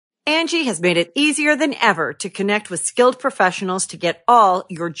Angie has made it easier than ever to connect with skilled professionals to get all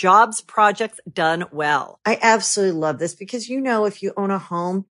your jobs projects done well. I absolutely love this because, if you own a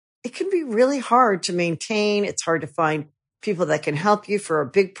home, it can be really hard to maintain. It's hard to find people that can help you for a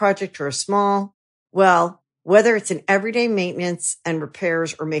big project or a small. Well, whether it's in everyday maintenance and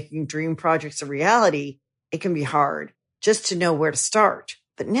repairs or making dream projects a reality, it can be hard just to know where to start.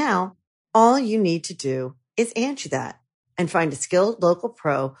 But now all you need to do is Angie that and find a skilled local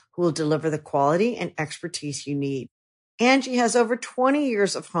pro who will deliver the quality and expertise you need. Angie has over 20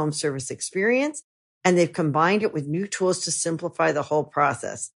 years of home service experience, and they've combined it with new tools to simplify the whole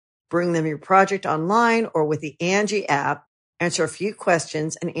process. Bring them your project online or with the Angie app, answer a few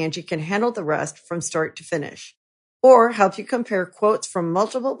questions, and Angie can handle the rest from start to finish. Or help you compare quotes from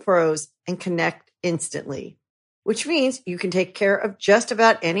multiple pros and connect instantly, which means you can take care of just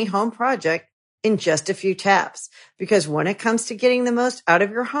about any home project in just a few taps. Because when it comes to getting the most out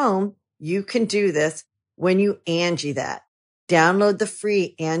of your home, you can do this when you Angie that. Download the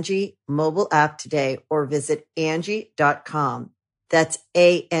free Angie mobile app today or visit Angie.com. That's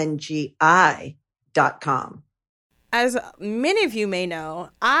ANGI.com. As many of you may know,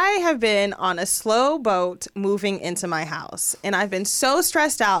 I have been on a slow boat moving into my house, and I've been so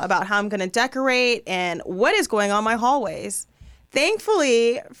stressed out about how I'm going to decorate and what is going on my hallways.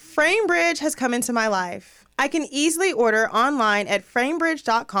 Thankfully, FrameBridge has come into my life. I can easily order online at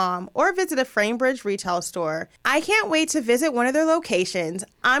framebridge.com or visit a FrameBridge retail store. I can't wait to visit one of their locations.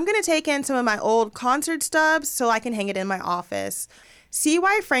 I'm going to take in some of my old concert stubs so I can hang it in my office. See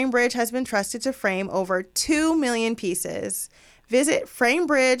why FrameBridge has been trusted to frame over 2 million pieces. Visit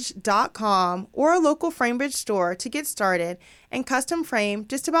framebridge.com or a local FrameBridge store to get started and custom frame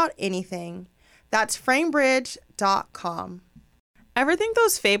just about anything. That's framebridge.com. Ever think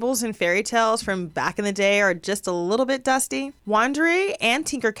those fables and fairy tales from back in the day are just a little bit dusty? Wondery and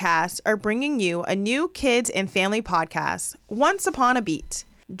Tinkercast are bringing you a new kids and family podcast, Once Upon a Beat.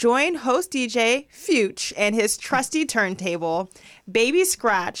 Join host DJ Fuchs and his trusty turntable, Baby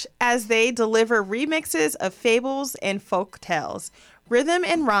Scratch, as they deliver remixes of fables and folk tales, rhythm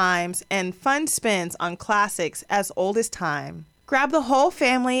and rhymes, and fun spins on classics as old as time. Grab the whole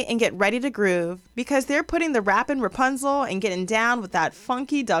family and get ready to groove because they're putting the rappin' Rapunzel and getting down with that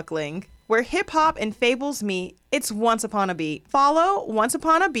funky duckling. Where hip-hop and fables meet, it's Once Upon a Beat. Follow Once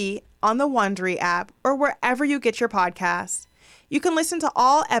Upon a Beat on the Wondery app or wherever you get your podcasts. You can listen to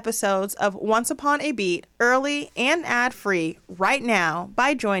all episodes of Once Upon a Beat early and ad-free right now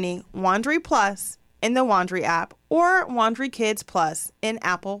by joining Wondery Plus in the Wondery app or Wondery Kids Plus in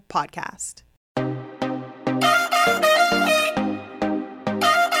Apple Podcast.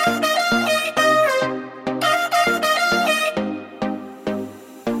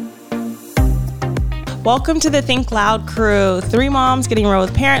 Welcome to the Think Loud crew. 3 moms getting real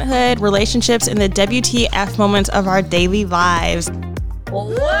with parenthood, relationships, and the WTF moments of our daily lives.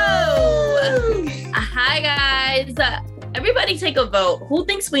 Whoa! Hi, guys. Everybody take a vote. Who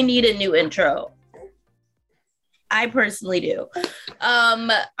thinks we need a new intro? I personally do.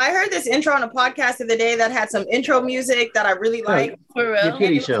 I heard this intro on a podcast the other day that had some intro music that I really like. For real? Your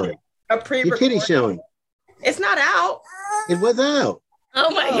kitty showing. Your kitty showing. It's not out. It was out. Oh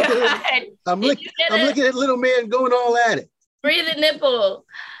my God. I'm looking at little man going all at it. Free the nipple.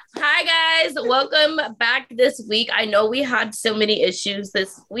 Hi guys, welcome back this week. I know we had so many issues.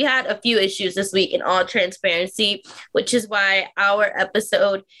 We had a few issues this week in all transparency, which is why our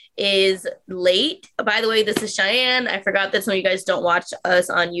episode is late. By the way, this is Cheyenne. I forgot that some of you guys don't watch us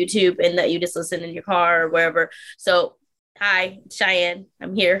on YouTube and that you just listen in your car or wherever. So hi, Cheyenne.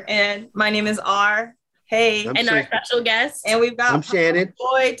 I'm here. And my name is R. Hey, our special guest. And we've got I'm Shannon.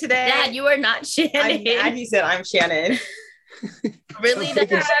 Floyd today. Dad, you are not Shannon. He said I'm Shannon. Really,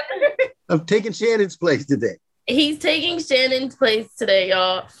 Dad? I'm taking Shannon's place today. He's taking Shannon's place today,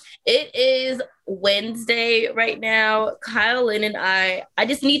 y'all. It is Wednesday right now. Kyle, Lynn, and I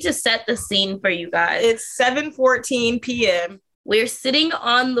just need to set the scene for you guys. It's 7:14 p.m. We're sitting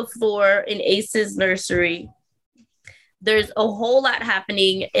on the floor in Ace's nursery. There's a whole lot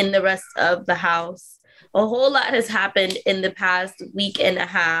happening in the rest of the house. A whole lot has happened in the past week and a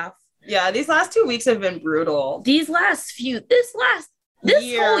half. Yeah, these last 2 weeks have been brutal. This whole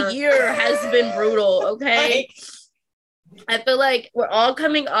year has been brutal, okay? I feel like we're all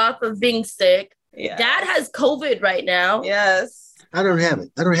coming off of being sick. Yeah. Dad has COVID right now. Yes. I don't have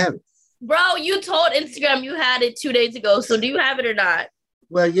it. Bro, you told Instagram you had it 2 days ago, so do you have it or not?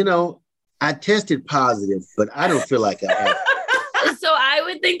 Well, I tested positive, but I don't feel like I have it. So I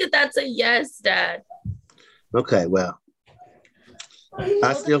would think that that's a yes, Dad. Okay, well,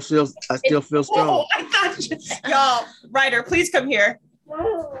 I still feel strong. I thought y'all, writer, please come here.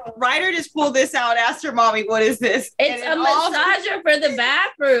 Ryder just pulled this out, asked her mommy, what is this? It's a massager for the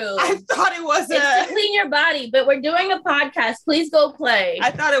bathroom. I thought it was It's to clean your body, but we're doing a podcast. Please go play.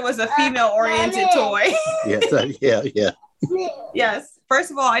 I thought it was a female-oriented toy. Yeah. Yes.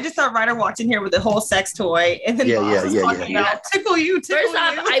 First of all, I just thought Ryder walked in here with a whole sex toy, and then tickle you. First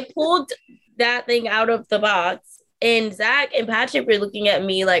off, I pulled that thing out of the box. And Zach and Patrick were looking at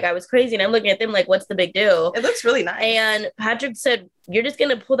me like I was crazy. And I'm looking at them like, what's the big deal? It looks really nice. And Patrick said, you're just going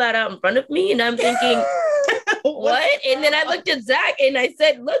to pull that out in front of me? And I'm thinking, what? And then I looked at Zach and I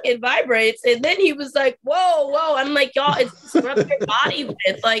said, look, it vibrates. And then he was like, whoa. I'm like, y'all, it's to rub your body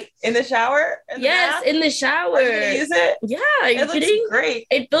with. Like, in the shower? Yes, in the shower. Are you gonna use it? Yeah, are you kidding? Great.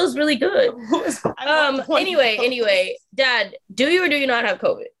 It feels really good. Anyway, Dad, do you or do you not have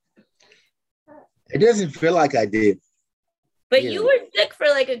COVID? It doesn't feel like I did. But you were sick for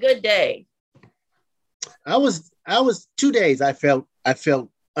like a good day. I was 2 days. I felt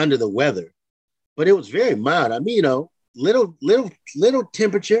under the weather, but it was very mild. I mean, little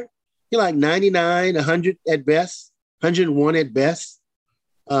temperature, like 99, 100 at best, 101 at best,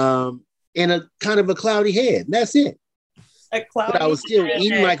 and a kind of a cloudy head. That's it. But I was still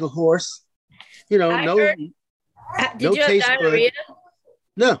eating like a horse. Did no you have diarrhea?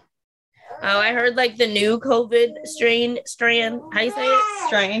 No. Oh, I heard like the new COVID strain. How you say it?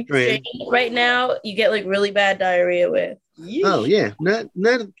 Strain. Right now, you get like really bad diarrhea with. Oh yeah, none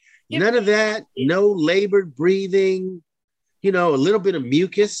of that. No labored breathing. A little bit of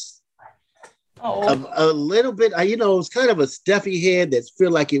mucus. Oh. A little bit. It's kind of a stuffy head that feel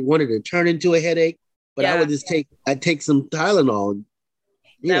like it wanted to turn into a headache. But I would just take some Tylenol.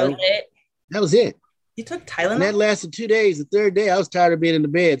 Was it. That was it. You took Tylenol? And that lasted 2 days. The third day, I was tired of being in the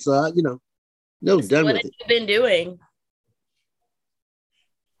bed. So, I was done with it. What have you been doing?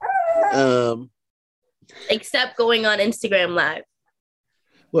 Except going on Instagram Live.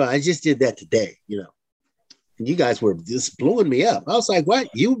 Well, I just did that today, And you guys were just blowing me up. I was like, what?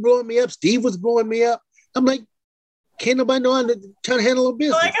 You were blowing me up? Steve was blowing me up? I'm like, can't nobody know I'm trying to handle a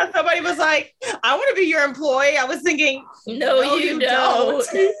business. Like how somebody was like, I want to be your employee. I was thinking, no, you don't.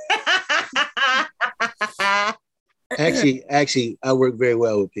 Actually, I work very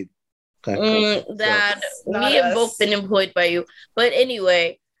well with people. Okay. We have both been employed by you. But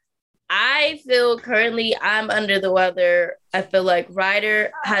anyway, I feel currently I'm under the weather. I feel like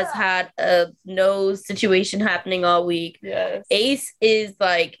Ryder has had a nose situation happening all week. Yes. Ace is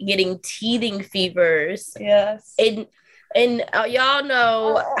like getting teething fevers. Yes. And y'all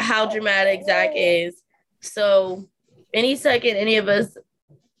know how dramatic Zach is. So any second any of us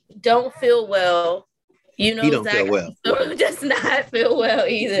don't feel well, he don't Zach feel well. does not feel well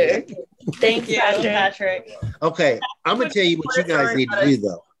either. Thank you, Patrick. Okay, I'm gonna tell you what you guys need to do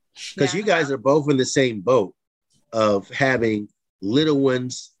though, because you guys are both in the same boat of having little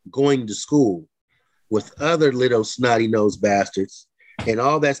ones going to school with other little snotty nosed bastards, and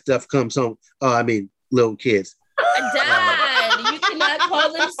all that stuff comes home. Oh, I mean, little kids. Dad, you cannot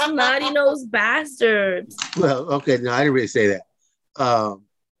call them snotty nosed bastards. Well, okay, no, I didn't really say that.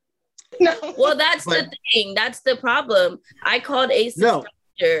 No. Well, that's the thing. That's the problem. I called Ace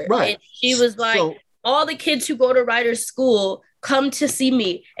instructor, right. And she was like, all the kids who go to Ryder's school come to see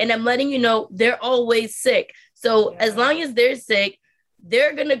me, and I'm letting you know they're always sick. So as long as they're sick,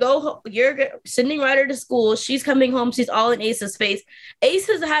 they're gonna go. You're sending Ryder to school. She's coming home. She's all in Ace's face. Ace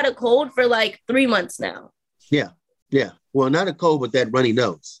has had a cold for like 3 months now. Yeah. Well, not a cold, but that runny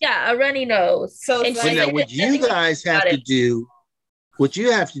nose. Yeah, a runny nose. So now what you guys have to do, what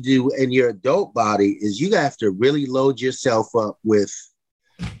you have to do in your adult body is you have to really load yourself up with,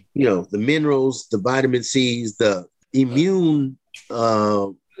 the minerals, the vitamin C's, the immunity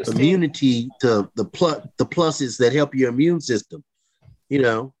to the pluses that help your immune system.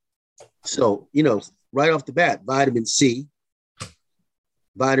 So, right off the bat, vitamin C,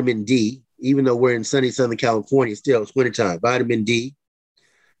 vitamin D, even though we're in sunny Southern California, still it's wintertime. Vitamin D,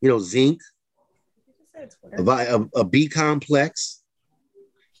 zinc, a B complex,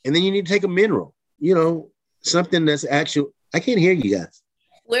 and then you need to take a mineral, something that's actual. I can't hear you guys.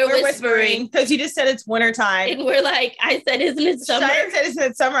 We're whispering because you just said it's wintertime. And we're like, I said, isn't it summer? Cheyenne said, isn't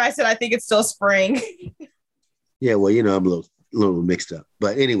it summer? I said, I think it's still spring. Yeah, well, I'm a little mixed up.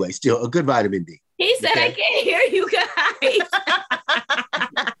 But anyway, still a good vitamin D. He said, okay. I can't hear you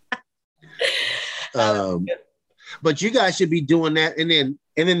guys. But you guys should be doing that. And then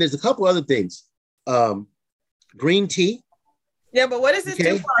there's a couple other things. Green tea. Yeah, but what does this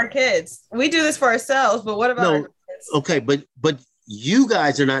do for our kids? We do this for ourselves, but what about our kids? Okay, but you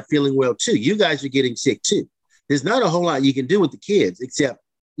guys are not feeling well too. You guys are getting sick too. There's not a whole lot you can do with the kids except,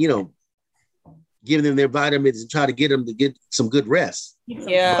 giving them their vitamins and try to get them to get some good rest.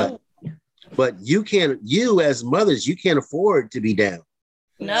 Yeah. But you as mothers, you can't afford to be down.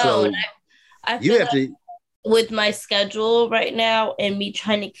 No, So and I you feel have to. with my schedule right now and me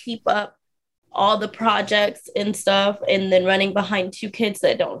trying to keep up all the projects and stuff, and then running behind 2 kids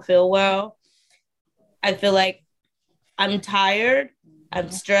that don't feel well, I feel like I'm tired, I'm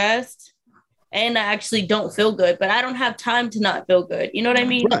stressed, and I actually don't feel good, but I don't have time to not feel good. You know what I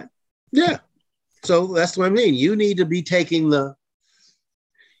mean? Right. Yeah. So that's what I mean. You need to be taking the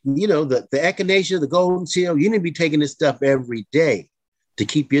echinacea, the golden seal. You need to be taking this stuff every day to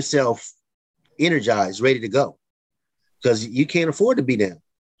keep yourself energized, ready to go, because you can't afford to be down.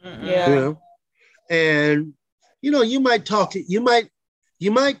 Yeah. You know, and you might talk to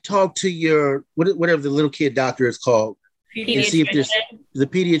your whatever the little kid doctor is called, and see if there's the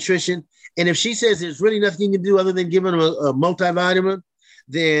pediatrician. And if she says there's really nothing you can do other than giving them a multivitamin,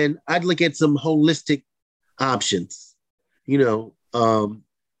 then I'd look at some holistic options. Things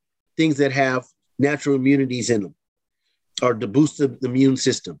that have natural immunities in them, or to boost the immune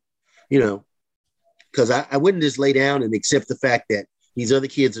system. Because I wouldn't just lay down and accept the fact that these other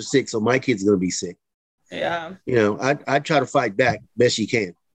kids are sick, so my kid's going to be sick. Yeah. I'd try to fight back best you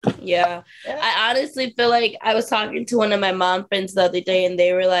can. Yeah. I honestly feel like I was talking to one of my mom friends the other day, and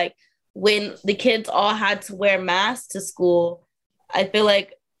they were like, when the kids all had to wear masks to school, I feel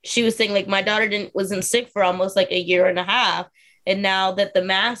like she was saying, like, my daughter wasn't sick for almost like a year and a half. And now that the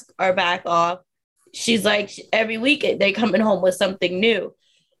masks are back off, she's like, every week they're coming home with something new.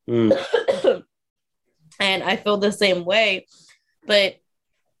 And I feel the same way. But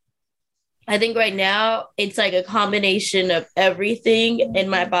I think right now it's like a combination of everything, and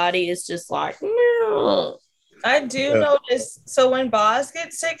my body is just like, no. I do notice. So when Boz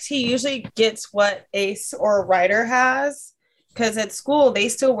gets sick, he usually gets what Ace or Ryder has, because at school they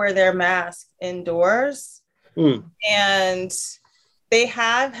still wear their mask indoors. And they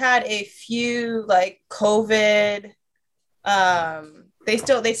have had a few like COVID. They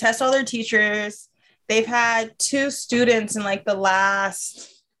test all their teachers. They've had 2 students in like the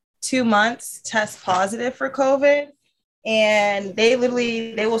last 2 months test positive for COVID, and they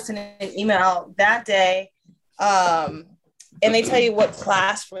will send an email out that day. And they tell you what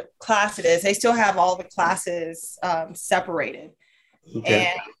class it is. They still have all the classes separated. Okay.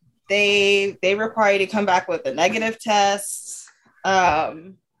 And they require you to come back with a negative test.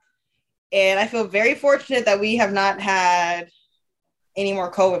 And I feel very fortunate that we have not had any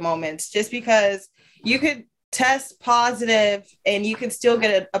more COVID moments, just because you could test positive and you can still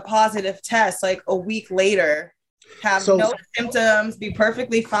get a positive test like a week later, have no symptoms, be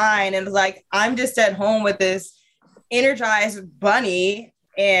perfectly fine. And like, I'm just at home with this energized bunny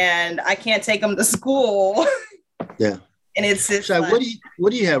and I can't take him to school. Yeah. And it's just so like,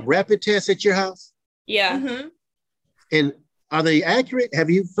 what do you have, rapid tests at your house? Yeah. Mm-hmm. And are they accurate? Have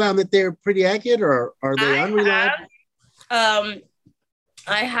you found that they're pretty accurate, or are they unreliable?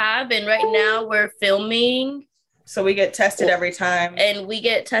 I have, and right now we're filming. So we get tested every time. And we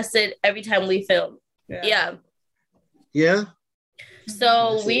get tested every time we film. Yeah.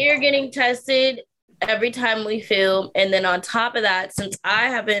 So we are getting tested every time we film. And then on top of that, since I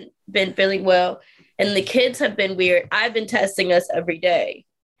haven't been feeling well and the kids have been weird, I've been testing us every day.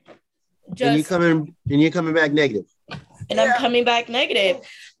 And you're coming back negative. And I'm coming back negative.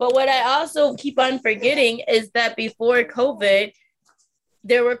 But what I also keep on forgetting is that before COVID,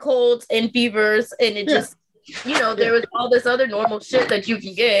 there were colds and fevers, and it just, there was all this other normal shit that you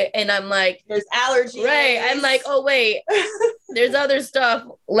can get. And I'm like, there's allergies. Right. I'm like, oh, wait, there's other stuff.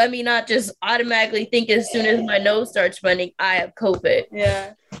 Let me not just automatically think as soon as my nose starts running, I have COVID.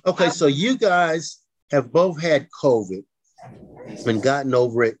 Yeah. Okay. So you guys have both had COVID and gotten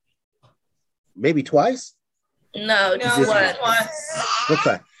over it maybe twice? No, just once.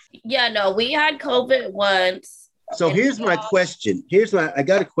 Okay. Yeah, no, we had COVID once. So here's my question. I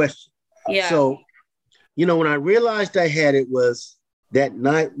got a question. Yeah. So, when I realized I had it was that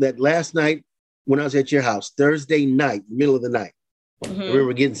last night when I was at your house, Thursday night, middle of the night. Mm-hmm. I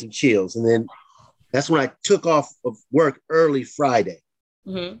remember getting some chills. And then that's when I took off of work early Friday.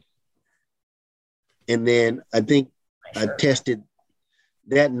 Mm-hmm. And then I think I tested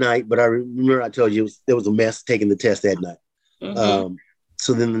that night, but I remember I told you there was a mess taking the test that night. Mm-hmm.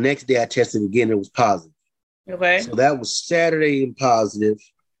 So then the next day I tested again, it was positive. Okay. So that was Saturday and positive.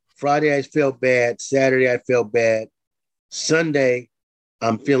 Friday I felt bad. Saturday I felt bad. Sunday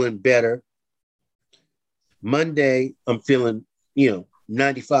I'm feeling better. Monday I'm feeling,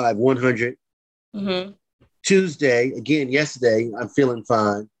 95, 100. Mm-hmm. Tuesday, again, yesterday, I'm feeling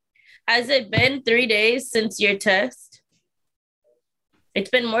fine. Has it been 3 days since your test? It's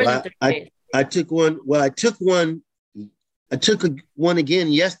been more than 3 days. I took one. Well, I took one. I took one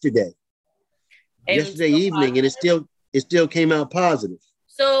again yesterday. Yesterday evening, and it still came out positive.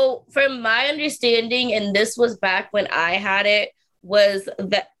 So, from my understanding, and this was back when I had it, was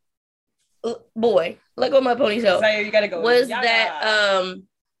that boy, let go of my ponytail. Sorry, you gotta go. Was that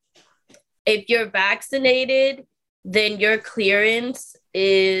if you're vaccinated, then your clearance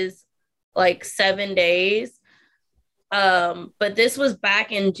is like 7 days. But this was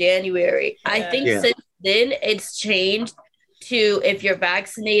back in January. Yeah. I think since then it's changed to if you're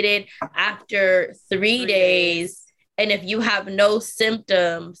vaccinated after 3 days, and if you have no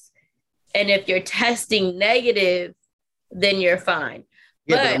symptoms, and if you're testing negative, then you're fine.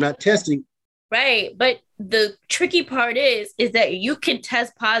 Yeah, but I'm not testing. Right. But the tricky part is that you can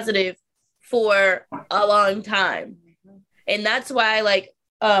test positive for a long time. And that's why, like,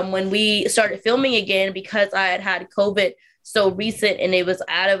 when we started filming again, because I had COVID so recent and it was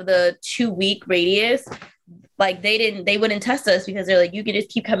out of the 2-week radius, like they wouldn't test us because they're like, you can just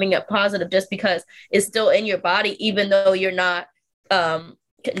keep coming up positive just because it's still in your body, even though you're not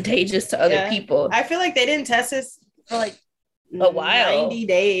contagious to other people. I feel like they didn't test us for like a while, 90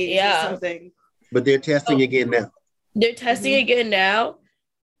 days or something. But they're testing again now. They're testing again now.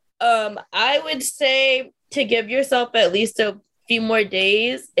 I would say to give yourself at least a few more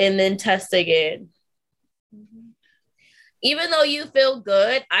days and then test again. Even though you feel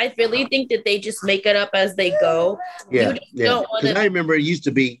good, I really think that they just make it up as they go. Yeah, don't want to. I remember it used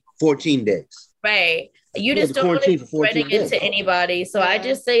to be 14 days. Right. You just don't want to be spreading it to anybody. So I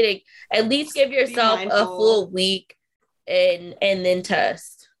just say to at least give yourself a full week and then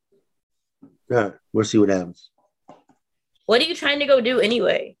test. All right, we'll see what happens. What are you trying to go do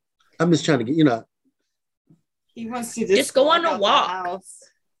anyway? I'm just trying to get, he wants to just go on a walk.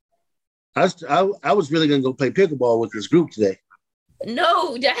 I was really gonna go play pickleball with this group today.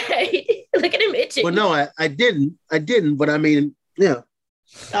 No, Dad. Look at him itching. Well, no, I didn't. But I mean,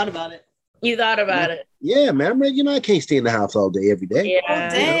 thought about it. You thought about it. Yeah, man. I can't stay in the house all day, every day. Yeah. Oh,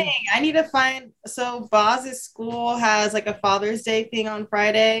 dang. I need to find. So Boz's school has like a Father's Day thing on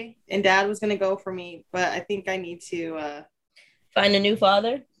Friday, and Dad was gonna go for me, but I think I need to find a new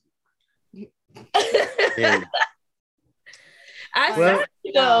father. Yeah. Yeah,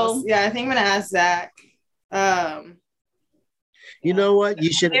 I think I'm gonna ask Zach. You know what?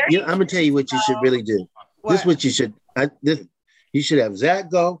 You should. I'm gonna tell you what you should really do. What? This is what you should. You should have Zach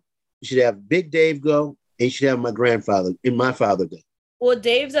go. You should have Big Dave go, and you should have my grandfather and my father go. Well,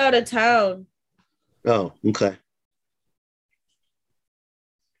 Dave's out of town. Oh, okay.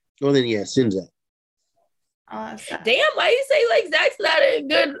 Well, then send Zach. Damn, why you say like Zach's not a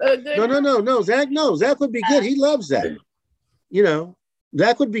good? No. Zach would be good. He loves Zach.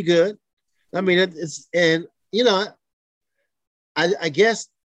 Zach would be good. I mean, I guess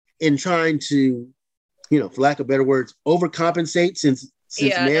in trying to, for lack of better words, overcompensate since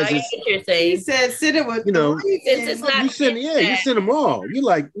Naz is, he said sit it with you send them all. You're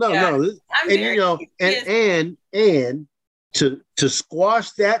like no, and to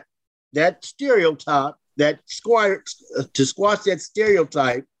squash that stereotype, to squash that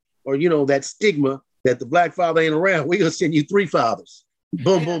stereotype, or that stigma that the black father ain't around, we're gonna send you 3 fathers.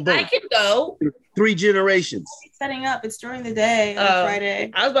 Boom, boom, boom. I can go. 3 generations. Setting up. It's during the day on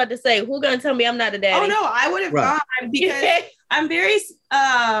Friday. I was about to say, who's gonna tell me I'm not a daddy? Oh no, I would have gone because I'm very.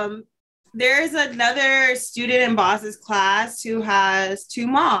 There's another student in Boz's class who has 2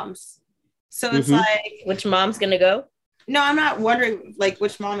 moms, so it's like, which mom's gonna go? No, I'm not wondering like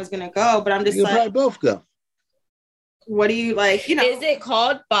which mom is gonna go, but I'm just You'll probably both go. What do you like? Is it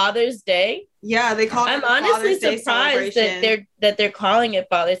called Father's Day? Yeah, they call it. I'm honestly surprised that they're calling it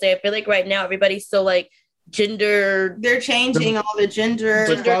Father's Day. I feel like right now everybody's so like gender. They're changing all the gender.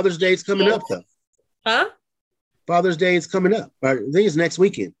 But Father's Day is coming up though. Huh? Father's Day is coming up. I think it's next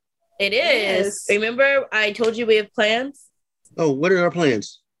weekend. It is. Remember, I told you we have plans. Oh, what are our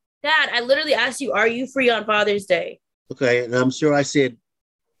plans? Dad, I literally asked you, "Are you free on Father's Day?" Okay, and I'm sure I said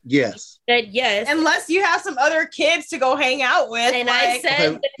yes. You said yes. Unless you have some other kids to go hang out with. And I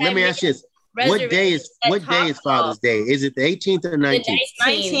said, let me ask you this. What day is Father's Day? Is it the 18th or 19th? The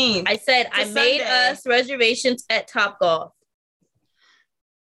 19th. I said I made us reservations at Topgolf.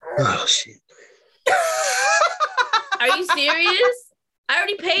 Oh shit. Are you serious? I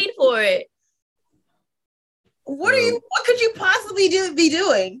already paid for it. What could you possibly be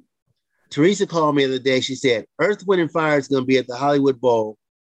doing? Teresa called me the other day. She said, Earth, Wind, and Fire is going to be at the Hollywood Bowl.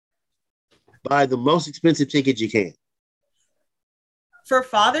 Buy the most expensive ticket you can. For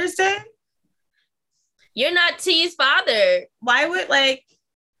Father's Day? You're not T's father. Why would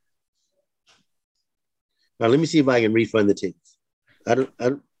Now, let me see if I can refund the tickets.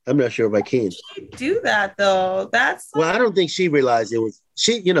 I'm not sure if I can. Do that though. That's Well, I don't think she realized it was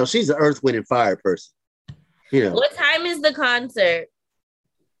she. She's an Earth, Wind, and Fire person. What time is the concert?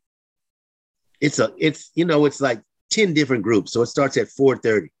 It's like 10 different groups, so it starts at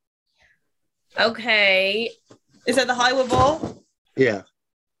 4:30. Okay. Is that the Hollywood Bowl? Yeah.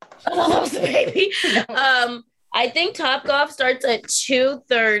 Oh, baby. I think Top Golf starts at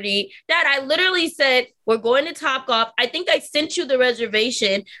 2:30. Dad, I literally said we're going to Top Golf. I think I sent you the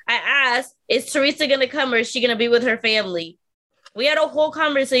reservation. I asked, is Teresa gonna come or is she gonna be with her family? We had a whole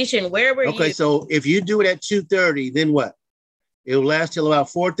conversation. Where were you? Okay, so if you do it at 2:30, then what? It'll last till about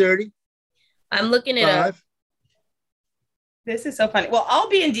 4:30? I'm looking it up. This is so funny. Well, I'll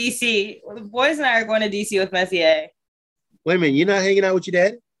be in DC. The boys and I are going to DC with Messier. Wait a minute, you're not hanging out with your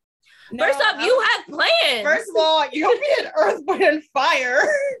dad? No, first off, you have plans. First of all, you'll be in Earth, Wind, and Fire.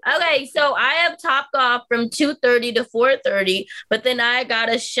 Okay, so I have Top Golf from 2:30 to 4:30, but then I got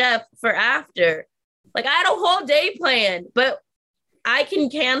a chef for after. Like, I had a whole day planned, but I can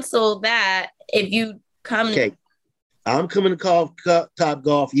cancel that if you come. Okay, I'm coming to call Top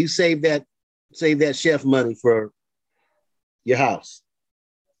Golf. You save that chef money for your house.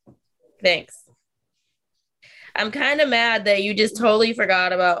 Thanks. I'm kind of mad that you just totally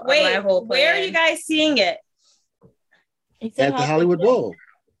forgot about my whole plan. Where are you guys seeing it? At the Hollywood Bowl.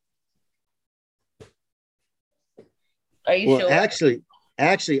 Are you sure?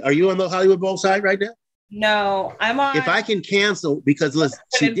 Actually, are you on the Hollywood Bowl site right now? No, I'm on. If I can cancel, because listen,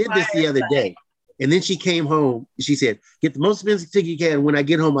 she did this the other day, and then she came home. She said, "Get the most expensive ticket you can. When I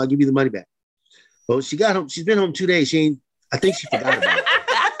get home, I'll give you the money back." Well, she got home. She's been home 2 days. I think she forgot about it.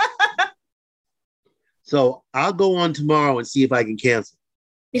 So I'll go on tomorrow and see if I can cancel.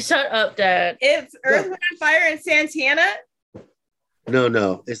 Shut up, Dad. It's Earth, Wind, and Fire in Santana?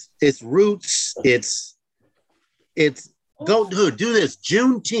 No. It's Roots. It's go do this.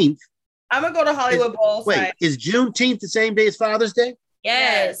 Juneteenth. I'm going to go to Hollywood Bowl. Wait, is Juneteenth the same day as Father's Day?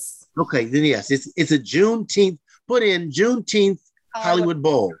 Yes. Okay, then yes. It's a Juneteenth. Put in Juneteenth Hollywood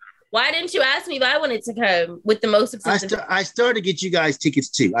Bowl. Why didn't you ask me if I wanted to come with the most expensive? I started to get you guys tickets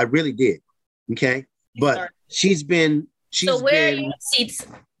too. I really did. Okay. But she's been. So where are your seats?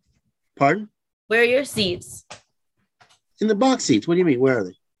 Pardon? Where are your seats? In the box seats. What do you mean? Where are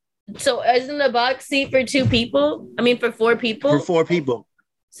they? So isn't the box seat for 2 people? I mean, for 4 people? For 4 people.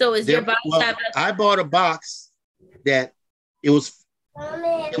 So is your box have I bought a box that it was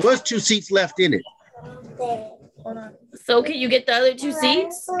 2 seats left in it. So can you get the other 2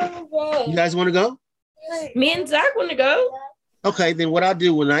 seats? You guys want to go? Me and Zach want to go. Okay, then what I'll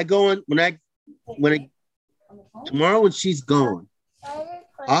do tomorrow when she's gone,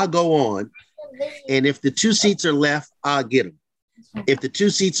 I'll go on, and if the 2 seats are left, I'll get them. If the 2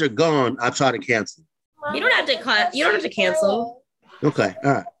 seats are gone, I'll try to cancel. You don't have to cancel. Okay,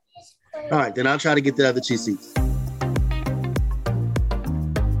 all right. Then I'll try to get the other 2 seats.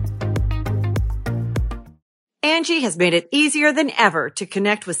 Angie has made it easier than ever to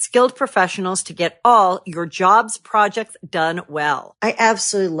connect with skilled professionals to get all your jobs projects done well. I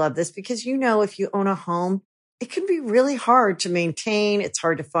absolutely love this because, if you own a home, it can be really hard to maintain. It's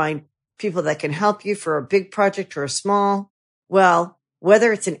hard to find people that can help you for a big project or a small. Well,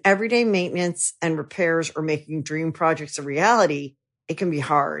 whether it's in everyday maintenance and repairs or making dream projects a reality, it can be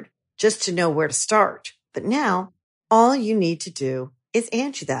hard just to know where to start. But now all you need to do is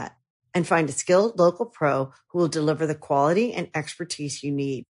Angie that and find a skilled local pro who will deliver the quality and expertise you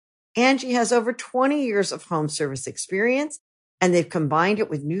need. Angie has over 20 years of home service experience, and they've combined it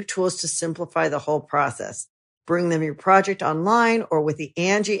with new tools to simplify the whole process. Bring them your project online or with the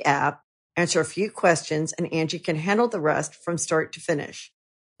Angie app, answer a few questions, and Angie can handle the rest from start to finish.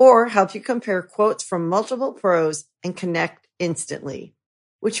 Or help you compare quotes from multiple pros and connect instantly,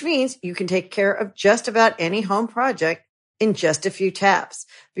 which means you can take care of just about any home project in just a few taps.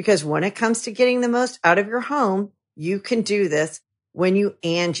 Because when it comes to getting the most out of your home, you can do this when you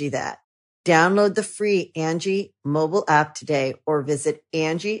Angie that. Download the free Angie mobile app today or visit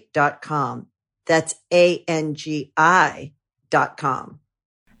Angie.com. That's ANGI.com.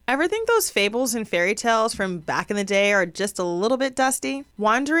 Ever think those fables and fairy tales from back in the day are just a little bit dusty?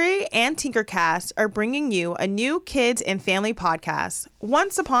 Wandery and Tinkercast are bringing you a new kids and family podcast,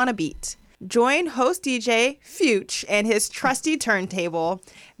 Once Upon a Beat. Join host DJ Fuchs and his trusty turntable,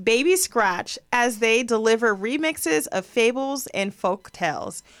 Baby Scratch, as they deliver remixes of fables and folk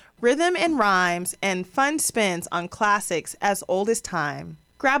tales, rhythm and rhymes, and fun spins on classics as old as time.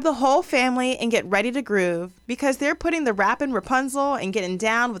 Grab the whole family and get ready to groove because they're putting the rappin' Rapunzel and getting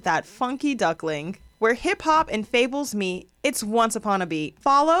down with that funky duckling. Where hip-hop and fables meet, it's Once Upon a Beat.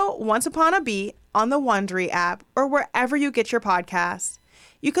 Follow Once Upon a Beat on the Wandery app or wherever you get your podcasts.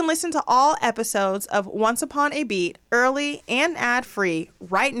 You can listen to all episodes of Once Upon a Beat early and ad-free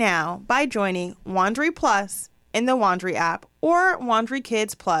right now by joining Wondery Plus in the Wondery app or Wondery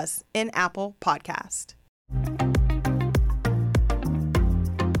Kids Plus in Apple Podcast.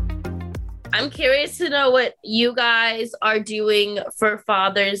 I'm curious to know what you guys are doing for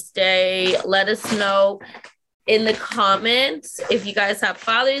Father's Day. Let us know in the comments if you guys have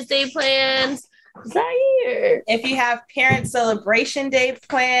Father's Day plans. Zaire. If you have parent celebration day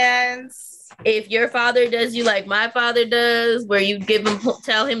plans. If your father does you like my father does, where you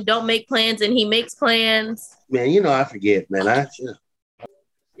tell him don't make plans and he makes plans. Man, I forget, man.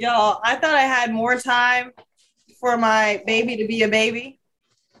 Y'all, I thought I had more time for my baby to be a baby.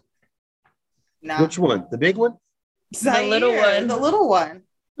 No. Which one? The big one? Zaire, the little one. The little one.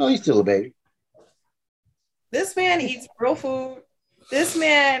 Oh, he's still a baby. This man eats real food. This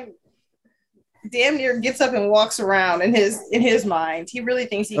man damn near gets up and walks around in his mind. He really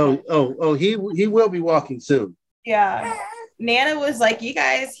thinks he can. He will be walking soon. Yeah. Nana was like, you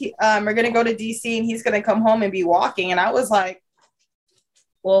guys are going to go to DC and he's going to come home and be walking. And I was like,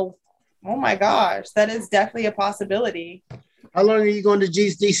 well, oh my gosh, that is definitely a possibility. How long are you going to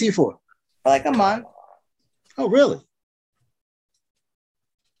DC for? For like a month. Oh, really?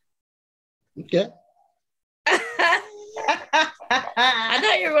 Okay. I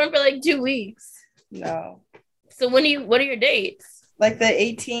thought you were going for like 2 weeks. No. So what are your dates? Like the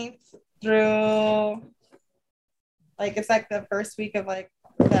 18th through, like, it's like the first week of like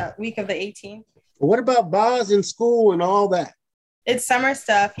that week of the 18th. Well, what about Boz in school and all that? It's summer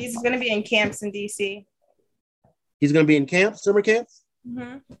stuff. He's going to be in camps in DC. He's going to be in camps, summer camps?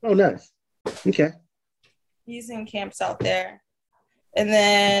 Mm-hmm. Oh, nice. Okay. He's in camps out there. And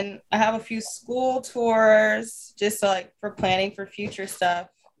then I have a few school tours just for planning for future stuff.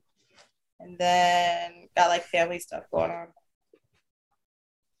 And then got like family stuff going on.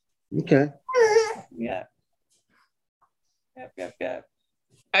 Okay. Yeah. Yep.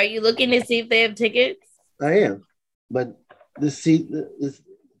 Are you looking to see if they have tickets? I am. But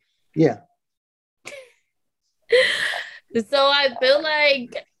yeah. So I feel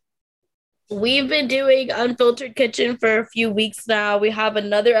like we've been doing Unfiltered Kitchen for a few weeks now. We have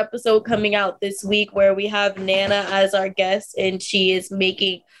another episode coming out this week where we have Nana as our guest and she is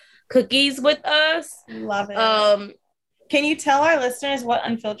making cookies with us. Love it. Can you tell our listeners what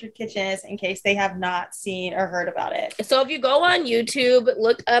Unfiltered Kitchen is in case they have not seen or heard about it? So if you go on YouTube,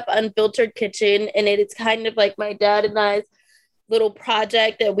 look up Unfiltered Kitchen, and it is kind of like my dad and I's little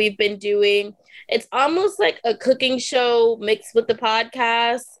project that we've been doing. It's almost like a cooking show mixed with the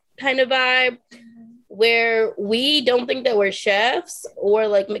podcast kind of vibe, where we don't think that we're chefs or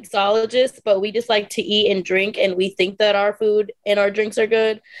like mixologists, but we just like to eat and drink, and we think that our food and our drinks are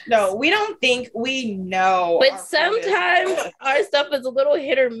good. No, we don't think, we know. But sometimes our stuff is a little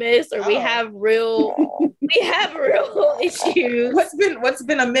hit or miss, or we have real issues. What's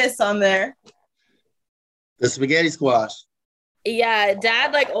been a miss on there? The spaghetti squash. Yeah,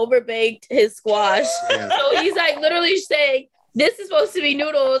 Dad like overbaked his squash. Yeah. So he's like literally saying, this is supposed to be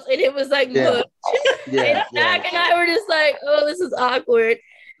noodles, and it was like mush. And Zach and I were just like, oh, this is awkward.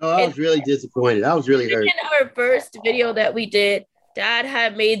 Oh, I was really disappointed. I was really hurt. In our first video that we did, Dad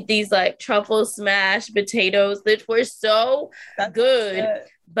had made these like truffle smash potatoes that were so good,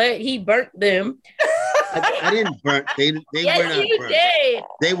 but he burnt them. I didn't burn. They yes, were not you burnt. Did.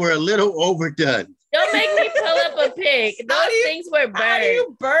 They were a little overdone. Don't make me pull up a pic. Those things were burned. How do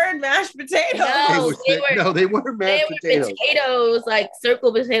you burn mashed potatoes? No, they were mashed potatoes, like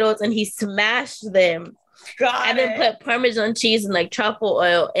circle potatoes, and he smashed them. And then put Parmesan cheese and like truffle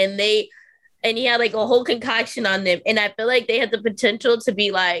oil, and he had like a whole concoction on them. And I feel like they had the potential to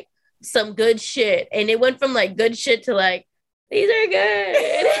be like some good shit. And it went from like good shit to like, these are good.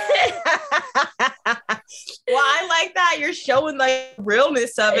 Well, I like that you're showing like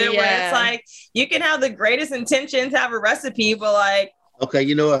realness of it, where it's like you can have the greatest intentions, have a recipe, but like, okay,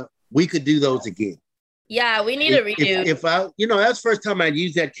 you know what? We could do those again. Yeah, we need a redo. If I, that's the first time I'd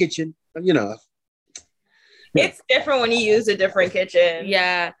use that kitchen. It's different when you use a different kitchen.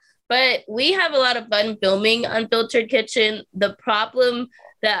 Yeah, but we have a lot of fun filming Unfiltered Kitchen. The problem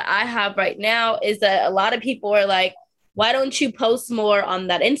that I have right now is that a lot of people are like, why don't you post more on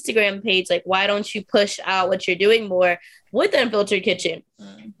that Instagram page? Like, why don't you push out what you're doing more with Unfiltered Kitchen?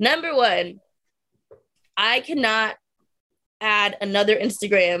 Number one, I cannot add another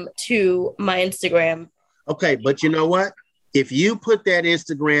Instagram to my Instagram. Okay, but you know what? If you put that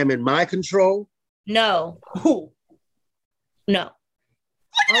Instagram in my control. No. No.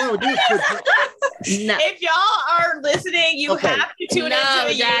 Oh, no. If y'all are listening, you have to tune into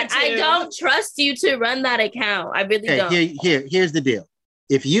Dad, YouTube. I don't trust you to run that account. I really don't. Here's the deal.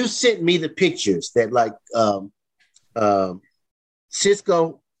 if you sent me the pictures that like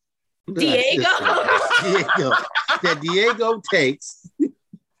Cisco Diego. Diego takes,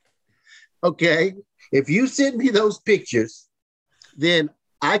 okay, if you send me those pictures, then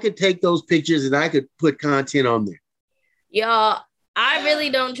I could take those pictures and I could put content on there. Y'all, I really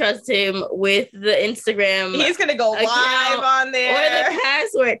don't trust him with the Instagram. He's gonna go live on there or the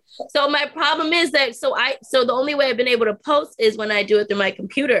password. So my problem is that so the only way I've been able to post is when I do it through my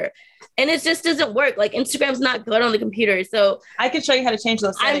computer, and it just doesn't work. Like Instagram's not good on the computer. So I can show you how to change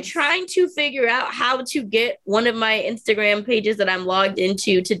those settings. I'm trying to figure out how to get one of my Instagram pages that I'm logged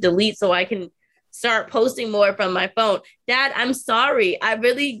into to delete so I can start posting more from my phone. Dad, I'm sorry. I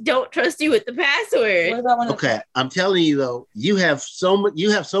really don't trust you with the password. What about okay, I'm telling you though, you have so much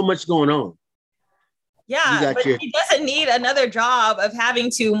going on. Yeah, but he doesn't need another job of having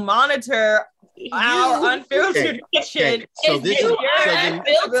to monitor our unfiltered kitchen. So this is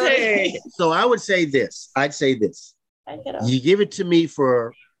unfiltered. So I would say this. I'd say this. You give it to me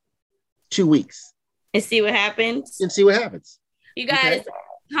for 2 weeks and see what happens. You guys.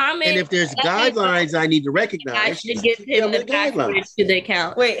 Comment, and if there's guidelines I need to recognize, I should give him the password to the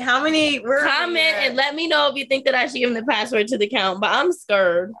account. Wait, how many? Comment and let me know if you think that I should give him the password to the account, but I'm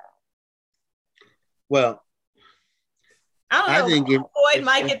scared. Well, I don't know. Floyd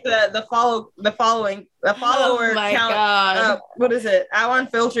might get the follower count. What is it? Our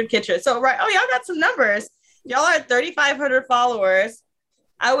unfiltered kitchen. So right. Oh, y'all got some numbers. Y'all are 3,500 followers.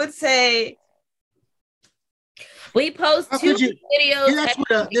 I would say. We post two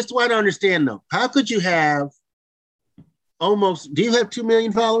videos. This is what I don't understand, though. How could you have do you have 2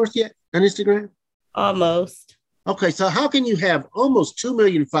 million followers yet on Instagram? Almost. Okay, so how can you have almost 2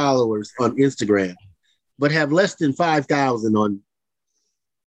 million followers on Instagram, but have less than 5,000 on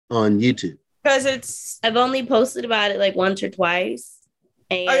YouTube? Because I've only posted about it like once or twice.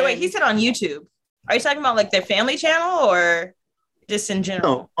 And wait, he said on YouTube. Are you talking about like their family channel or just in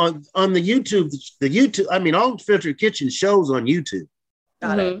general? No, on the YouTube, I mean, all Filtered Kitchen shows on YouTube.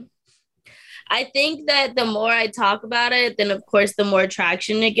 Got it. I think that the more I talk about it, then of course the more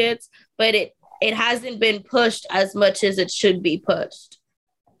traction it gets, but it hasn't been pushed as much as it should be pushed.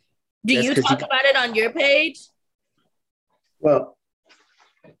 Do you talk about it on your page? Well,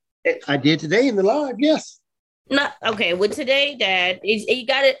 I did today in the live, yes. Not okay. Well, today, Dad, you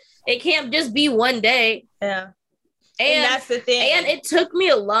got it. It can't just be one day. Yeah. And that's the thing. And it took me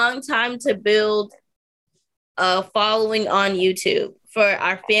a long time to build a following on YouTube for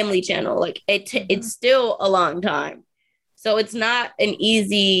our family channel. Like it's still a long time. So it's not an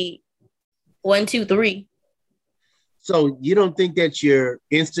easy 1, 2, 3. So you don't think that your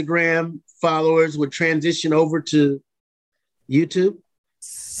Instagram followers would transition over to YouTube?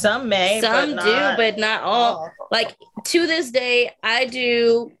 Some may. Some do, but not all. Like to this day, I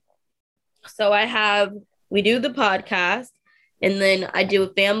do. So we do the podcast, and then I do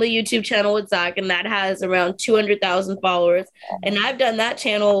a family YouTube channel with Zach, and that has around 200,000 followers. And I've done that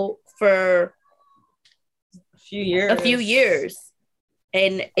channel for a few years.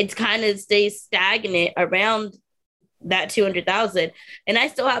 And it's kind of stays stagnant around that 200,000. And I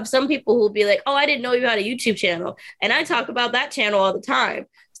still have some people who'll be like, oh, I didn't know you had a YouTube channel. And I talk about that channel all the time.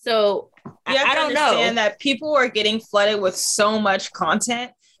 So I don't know. Understand that people are getting flooded with so much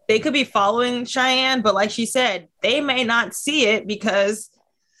content. They could be following Cheyenne, but like she said, they may not see it because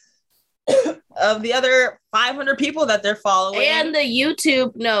of the other 500 people that they're following. And the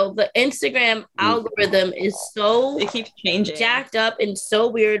Instagram algorithm is it keeps changing, jacked up and so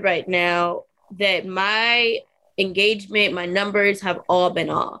weird right now that my engagement, my numbers have all been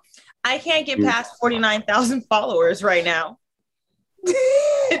off. I can't get past 49,000 followers right now.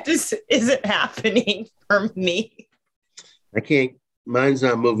 It just isn't happening for me. I can't. Mine's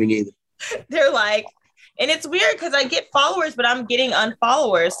not moving either. They're like, and it's weird because I get followers, but I'm getting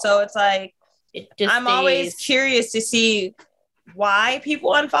unfollowers. So it's like, I'm always curious to see why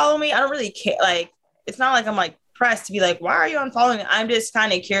people unfollow me. I don't really care. Like, it's not like I'm like pressed to be like, why are you unfollowing me? I'm just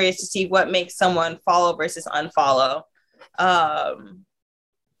kind of curious to see what makes someone follow versus unfollow.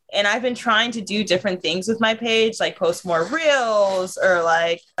 And I've been trying to do different things with my page, like post more reels, or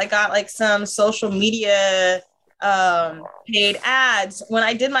like I got like some social media paid ads. When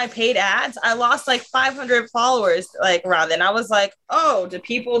I did my paid ads, I lost like 500 followers like around then. I was like, oh, do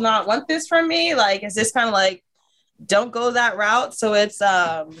people not want this from me? Like, is this kind of like, don't go that route? So it's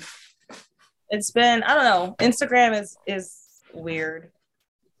been, I don't know. Instagram is weird.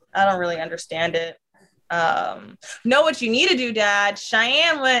 I don't really understand it. Know what you need to do, Dad.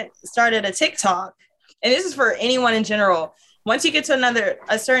 Cheyenne started a TikTok, and this is for anyone in general. Once you get to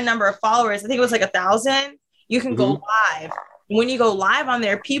a certain number of followers, I think it was like 1,000, you can go live when you go live on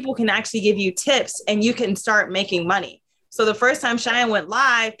there, people can actually give you tips and you can start making money. So the first time Cheyenne went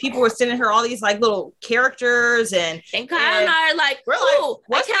live, people were sending her all these like little characters and Kyle and I are like, ooh,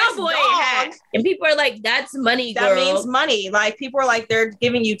 what's a cowboy hat. And people are like, that's money, girl. That means money. Like people are like, they're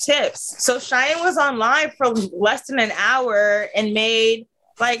giving you tips. So Cheyenne was on live for less than an hour and made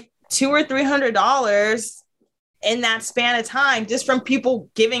like $200 or $300 in that span of time just from people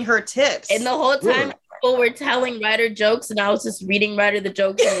giving her tips. And the whole time people were telling Ryder jokes and I was just reading Ryder the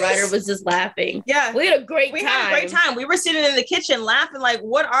jokes and Ryder was just laughing. Yeah. We had a great time. We were sitting in the kitchen laughing like,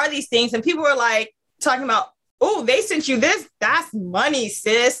 what are these things? And people were like talking about, oh, they sent you this. That's money,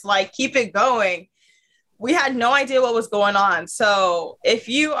 sis. Like, keep it going. We had no idea what was going on. So if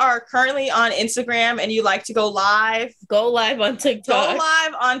you are currently on Instagram and you like to go live on TikTok. Go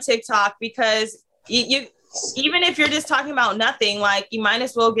live on TikTok because you even if you're just talking about nothing, like you might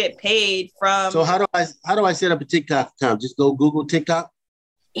as well get paid from. So how do I set up a TikTok account? Just go Google TikTok?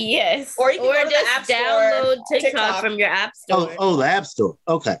 Yes. Or you can just download TikTok from your app store. Oh, the app store.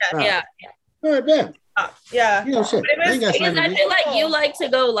 Okay. Yeah. All right, man. Yeah. You know, shit. Because I feel like you like to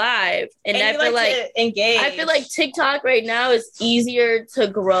go live and I feel like to engage. I feel like TikTok right now is easier to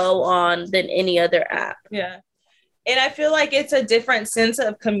grow on than any other app. Yeah. And I feel like it's a different sense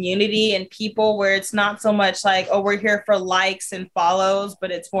of community and people where it's not so much like, oh, we're here for likes and follows, but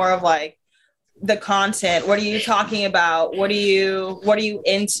it's more of like the content. What are you talking about? What are you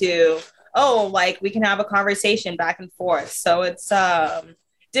into? Oh, like we can have a conversation back and forth. So it's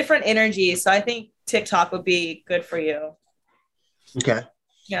different energies. So I think TikTok would be good for you. Okay.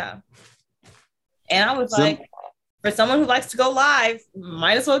 Yeah. And I was like, for someone who likes to go live,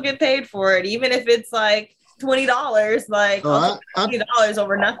 might as well get paid for it, even if it's like $20, like $20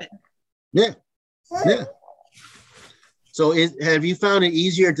 over nothing. Yeah. So have you found it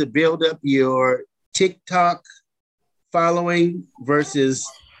easier to build up your TikTok following versus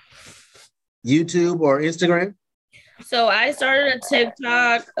YouTube or Instagram? So I started a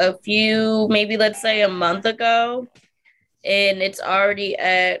TikTok maybe let's say a month ago, and it's already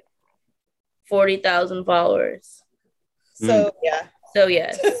at 40,000 followers. So yeah. So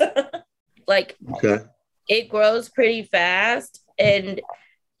yes. Like okay. It grows pretty fast and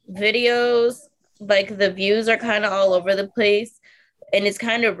videos, like the views are kind of all over the place and it's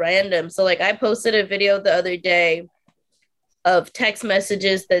kind of random. So like I posted a video the other day of text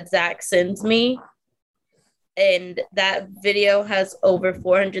messages that Zach sends me. And that video has over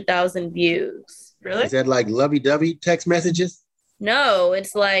 400,000 views. Really? Is that like lovey-dovey text messages? No,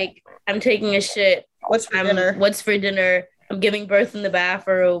 it's like, I'm taking a shit. What's for dinner? What's for dinner? I'm giving birth in the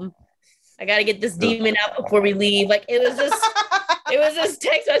bathroom. I got to get this demon out before we leave. Like it was this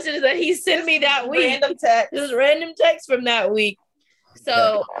text message that he sent me that week. Random text. This random text from that week.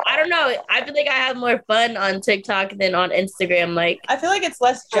 So I don't know. I feel like I have more fun on TikTok than on Instagram. Like I feel like it's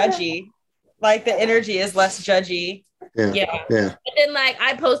less judgy. Like the energy is less judgy. Yeah. But then like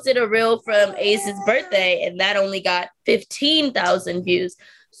I posted a reel from Ace's birthday and that only got 15,000 views.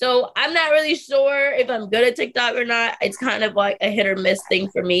 So I'm not really sure if I'm good at TikTok or not. It's kind of like a hit or miss thing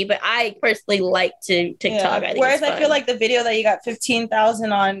for me, but I personally like to TikTok. Yeah. Whereas I feel like the video that you got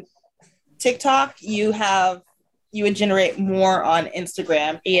 15,000 on TikTok, you would generate more on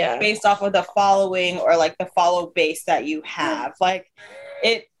Instagram. Yeah. Based off of the following or like the follow base that you have. Like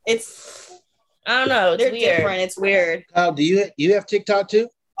it's I don't know. It's they're weird. different. It's weird. Do you have TikTok too?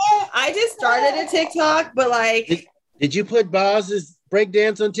 I just started a TikTok, but like did you put Boz's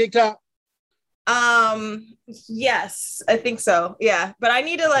breakdance on TikTok? Yes, I think so. Yeah. But I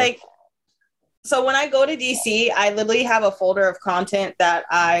need to so when I go to DC, I literally have a folder of content that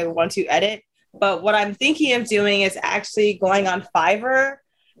I want to edit. But what I'm thinking of doing is actually going on Fiverr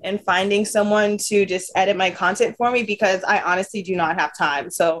and finding someone to just edit my content for me because I honestly do not have time.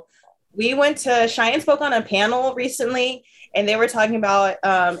 So Cheyenne spoke on a panel recently and they were talking about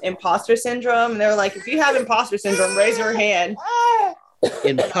imposter syndrome. And they were like, if you have imposter syndrome, raise your hand.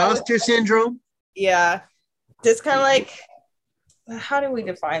 Imposter syndrome? Yeah. Just kind of like, how do we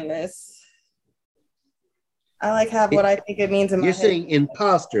define this? I have what I think it means in my You're head. saying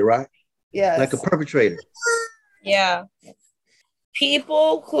imposter, right? Yes. Like a perpetrator. Yeah.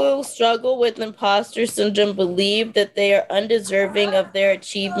 People who struggle with imposter syndrome believe that they are undeserving of their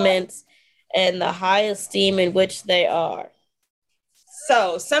achievements and the high esteem in which they are.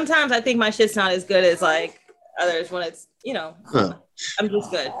 So sometimes I think my shit's not as good as like others when it's, I'm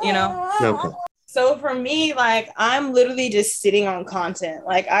just good, Okay. So for me, like I'm literally just sitting on content.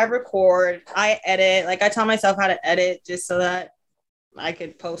 Like I record, I edit, like I tell myself how to edit just so that I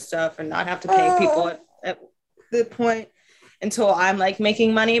could post stuff and not have to pay people at the point until I'm like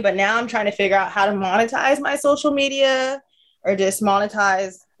making money. But now I'm trying to figure out how to monetize my social media. or just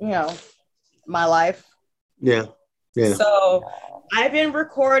monetize, my life. Yeah. Yeah. So I've been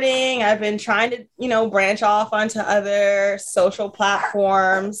recording. I've been trying to, branch off onto other social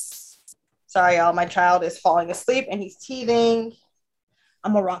platforms. Sorry, y'all. My child is falling asleep and he's teething.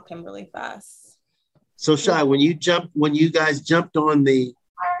 I'm gonna rock him really fast. So Shai, when you guys jumped on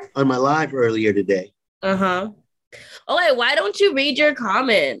my live earlier today. Oh wait, why don't you read your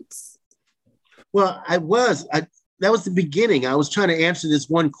comments? Well, that was the beginning. I was trying to answer this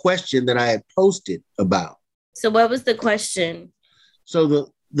one question that I had posted about. So what was the question?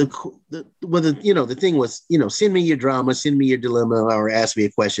 So the thing was, send me your drama, send me your dilemma, or ask me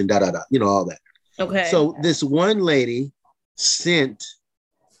a question, all that. Okay. So this one lady sent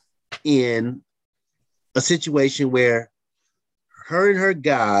in a situation where her and her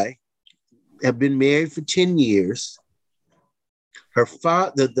guy have been married for 10 years. Her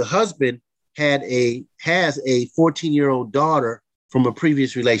the husband has a 14-year-old daughter from a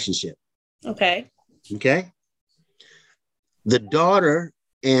previous relationship. Okay. The daughter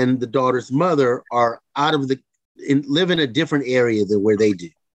and the daughter's mother are live in a different area than where they do.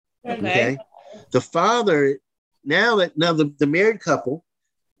 Okay. The father, now the married couple,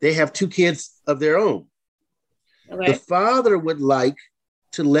 they have 2 kids of their own. Okay. The father would like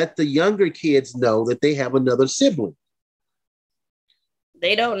to let the younger kids know that they have another sibling.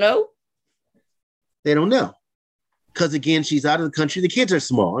 They don't know? They don't know. Because again, she's out of the country. The kids are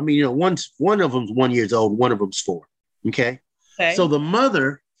small. I mean, one of them's 1 year old, one of them's 4. Okay. So the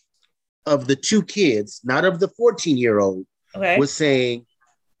mother of the 2 kids, not of the 14-year-old, was saying,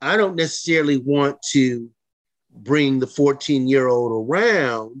 I don't necessarily want to bring the 14-year-old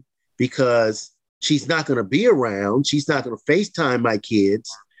around because she's not going to be around. She's not going to FaceTime my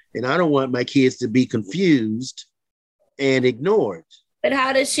kids. And I don't want my kids to be confused and ignored. But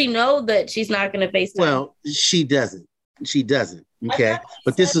how does she know that she's not going to FaceTime? Well, she doesn't. Okay.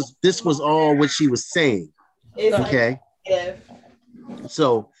 But this was all what she was saying. Okay.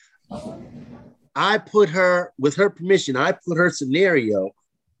 So I put her, with her permission, I put her scenario,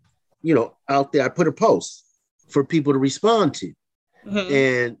 out there. I put a post for people to respond to. Mm-hmm.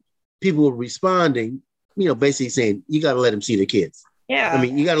 And people were responding, basically saying, you got to let them see their kids. Yeah. I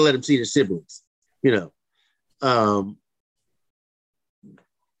mean, you got to let them see their siblings,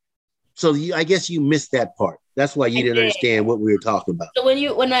 So I guess you missed that part. That's why you didn't understand what we were talking about. So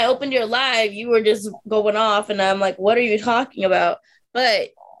when I opened your live, you were just going off and I'm like, what are you talking about?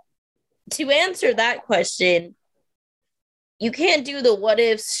 But to answer that question, you can't do the what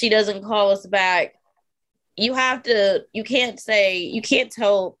if she doesn't call us back. You can't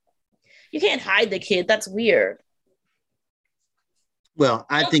hide the kid. That's weird. Well,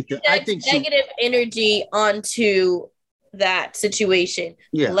 I think negative energy onto that situation.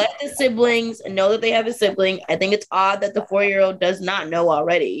 Yeah. Let the siblings know that they have a sibling. I think it's odd that the 4-year-old does not know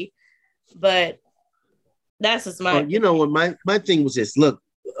already, but that's just my what my thing was this. Look,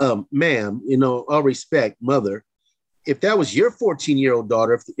 ma'am, all respect, mother, if that was your 14-year-old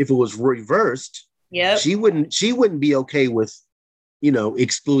daughter, if it was reversed, she wouldn't be okay with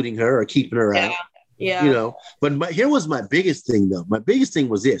excluding her or keeping her out. Yeah. But here was my biggest thing though. My biggest thing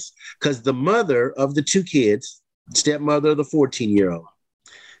was this, because the mother of the 2 kids, stepmother of the 14-year-old,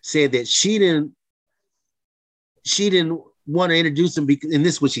 said that she didn't want to introduce him because, and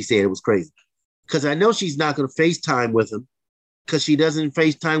this is what she said, it was crazy, because I know she's not going to FaceTime with him because she doesn't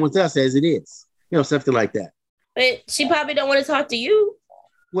FaceTime with us as it is, something like that. But she probably don't want to talk to you.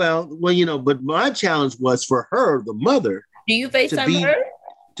 Well, but my challenge was for her, the mother. Do you FaceTime her?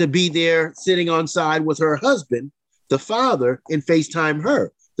 To be there sitting on side with her husband, the father, and FaceTime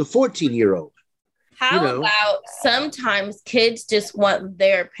her, the 14-year-old. How about sometimes kids just want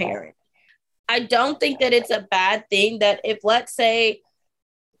their parent? I don't think that it's a bad thing that if, let's say,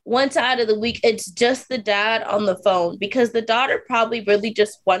 one side of the week, it's just the dad on the phone, because the daughter probably really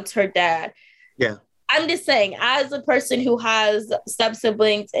just wants her dad. Yeah. I'm just saying, as a person who has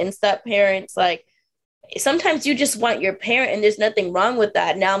step-siblings and step-parents, like, sometimes you just want your parent, and there's nothing wrong with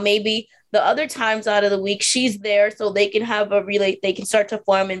that. Now, maybe the other times out of the week, she's there so they can have they can start to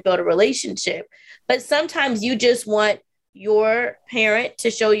form and build a relationship. But sometimes you just want your parent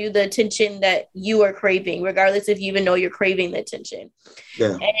to show you the attention that you are craving, regardless if you even know you're craving the attention.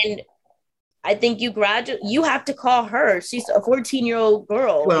 Yeah. And I think you have to call her. She's a 14-year-old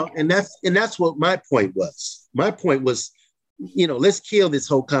girl. Well, and that's what my point was. My point was, let's kill this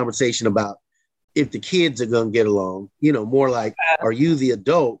whole conversation about if the kids are going to get along, more like, are you the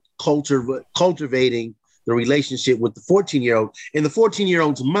adult cultivating the relationship with the 14-year-old? And the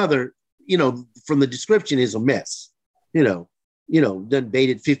 14-year-old's mother, from the description, is a mess. done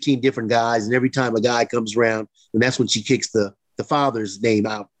dated 15 different guys. And every time a guy comes around, and that's when she kicks the father's name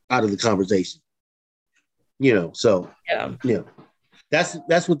out of the conversation. So,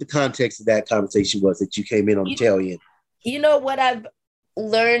 that's what the context of that conversation was that you came in on the tail end. You know what I've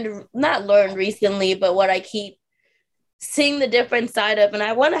not learned recently, but what I keep seeing the different side of, and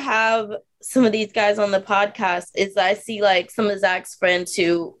I want to have some of these guys on the podcast, is I see like some of Zach's friends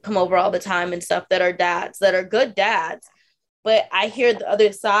who come over all the time and stuff that are dads, that are good dads. But I hear the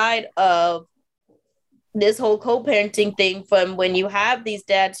other side of this whole co-parenting thing from when you have these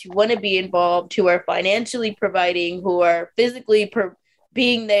dads who want to be involved, who are financially providing, who are physically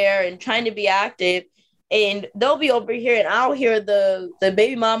being there and trying to be active. And they'll be over here and I'll hear the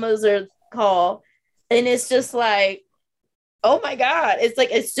baby mamas or call. And it's just like, oh my God. It's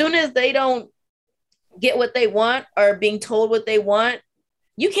like, as soon as they don't get what they want or being told what they want,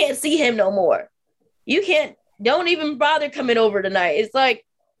 you can't see him no more. Don't even bother coming over tonight. It's like,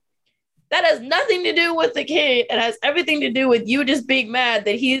 that has nothing to do with the kid. It has everything to do with you just being mad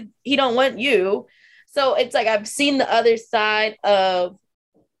that he don't want you. So it's like, I've seen the other side of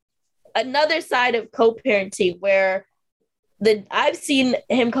co-parenting where I've seen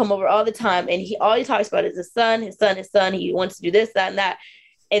him come over all the time and all he talks about is his son. He wants to do this, that, and that.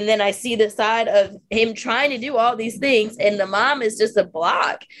 And then I see the side of him trying to do all these things and the mom is just a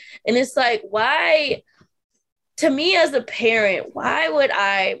block. And it's like, why, to me as a parent, why would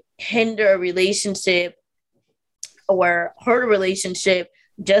I hinder a relationship or hurt a relationship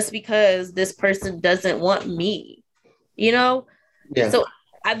just because this person doesn't want me? Yeah. So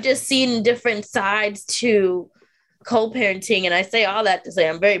I've just seen different sides to co-parenting. And I say all that to say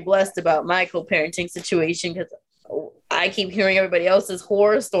I'm very blessed about my co-parenting situation because I keep hearing everybody else's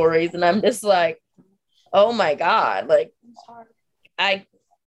horror stories. And I'm just like, oh my God, like I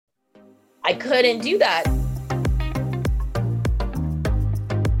couldn't do that.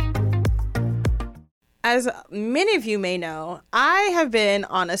 As many of you may know, I have been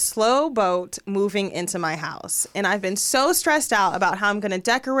on a slow boat moving into my house, and I've been so stressed out about how I'm going to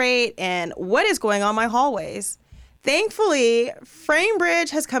decorate and what is going on my hallways. Thankfully, FrameBridge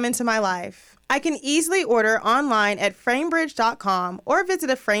has come into my life. I can easily order online at framebridge.com or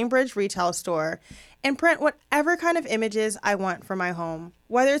visit a FrameBridge retail store and print whatever kind of images I want for my home.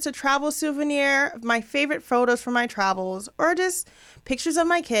 Whether it's a travel souvenir, my favorite photos from my travels, or just pictures of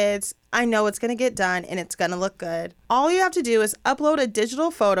my kids, I know it's going to get done and it's going to look good. All you have to do is upload a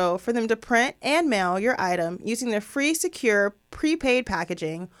digital photo for them to print and mail your item using their free, secure, prepaid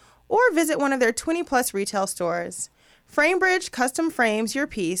packaging, or visit one of their 20-plus retail stores. FrameBridge custom frames your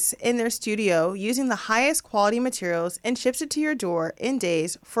piece in their studio using the highest quality materials and ships it to your door in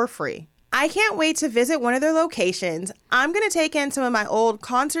days for free. I can't wait to visit one of their locations. I'm going to take in some of my old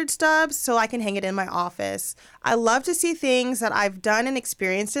concert stubs so I can hang it in my office. I love to see things that I've done and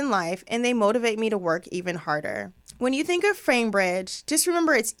experienced in life, and they motivate me to work even harder. When you think of FrameBridge, just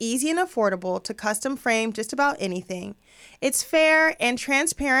remember it's easy and affordable to custom frame just about anything. It's fair and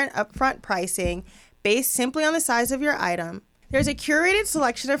transparent upfront pricing based simply on the size of your item. There's a curated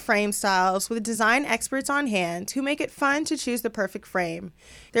selection of frame styles with design experts on hand who make it fun to choose the perfect frame.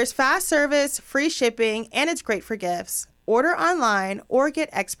 There's fast service, free shipping, and it's great for gifts. Order online or get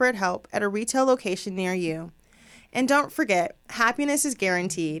expert help at a retail location near you. And don't forget, happiness is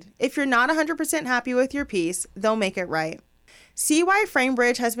guaranteed. If you're not 100% happy with your piece, they'll make it right. See why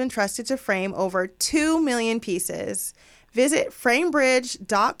FrameBridge has been trusted to frame over 2 million pieces. Visit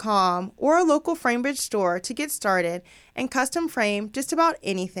framebridge.com or a local FrameBridge store to get started and custom frame just about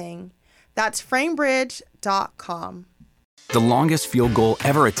anything. That's framebridge.com. The longest field goal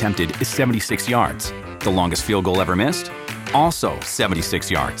ever attempted is 76 yards. The longest field goal ever missed? Also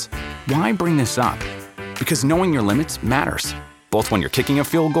 76 yards. Why bring this up? Because knowing your limits matters, both when you're kicking a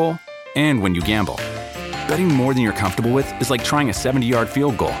field goal and when you gamble. Betting more than you're comfortable with is like trying a 70-yard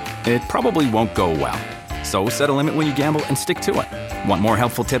field goal. It probably won't go well. So set a limit when you gamble and stick to it. Want more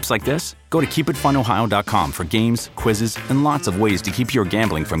helpful tips like this? Go to keepitfunohio.com for games, quizzes, and lots of ways to keep your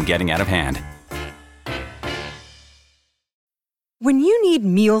gambling from getting out of hand. When you need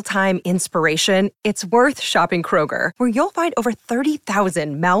mealtime inspiration, it's worth shopping Kroger, where you'll find over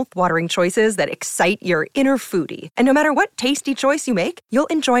 30,000 mouth-watering choices that excite your inner foodie. And no matter what tasty choice you make, you'll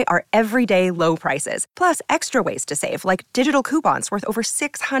enjoy our everyday low prices, plus extra ways to save, like digital coupons worth over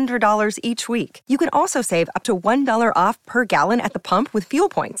 $600 each week. You can also save up to $1 off per gallon at the pump with fuel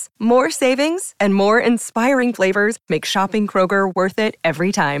points. More savings and more inspiring flavors make shopping Kroger worth it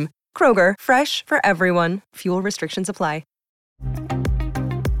every time. Kroger, fresh for everyone. Fuel restrictions apply.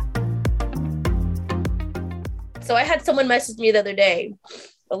 So I had someone message me the other day,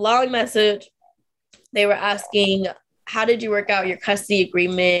 a long message. They were asking how did you work out your custody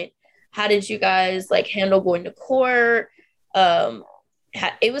agreement? How did you guys like handle going to court?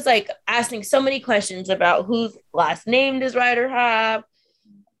 It was like asking so many questions about whose last name does Ryder have?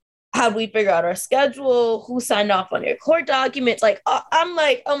 How do we figure out our schedule? Who signed off on your court documents? Like, I'm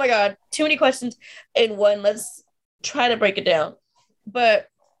like, oh my God, too many questions in one. Let's try to break it down. But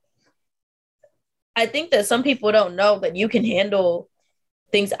I think that some people don't know that you can handle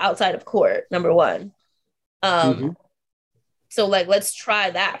things outside of court, number one. So like, let's try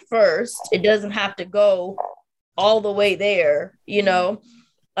that first. It doesn't have to go all the way there, you know?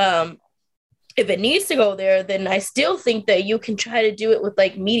 If it needs to go there, then I still think that you can try to do it with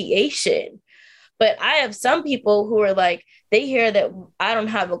like mediation. But I have some people who are like, they hear that I don't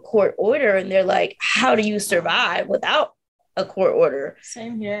have a court order and they're like, how do you survive without a court order?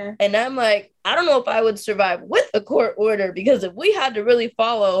 Same here. And I'm like, I don't know if I would survive with a court order, because if we had to really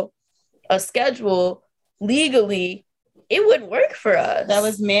follow a schedule legally, it wouldn't work for us. That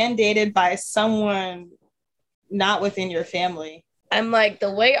was mandated by someone not within your family. I'm like, the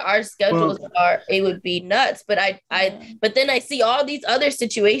way our schedules are, it would be nuts. But but then I see all these other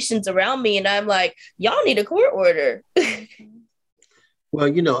situations around me and I'm like, y'all need a court order. Well,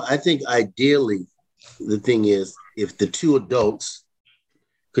 you know, I think ideally the thing is, if the two adults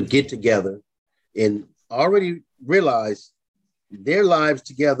could get together and already realize their lives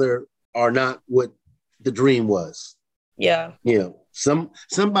together are not what the dream was. Yeah. You know,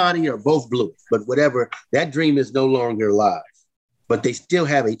 somebody or both blew it, but whatever, that dream is no longer alive. But they still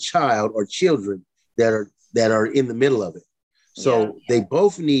have a child or children that are in the middle of it. So they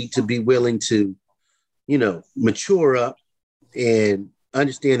both need to be willing to, you know, mature up and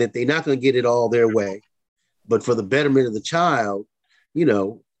understand that they're not going to get it all their way, but for the betterment of the child, you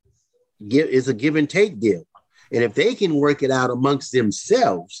know, it's a give and take deal. And if they can work it out amongst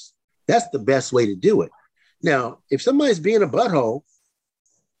themselves, that's the best way to do it. Now, if somebody's being a butthole,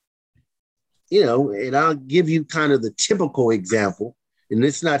 you know, and I'll give you kind of the typical example, and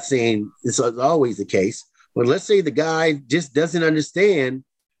it's not saying it's always the case, but let's say the guy just doesn't understand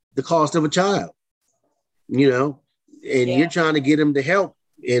the cost of a child, you know, and you're trying to get him to help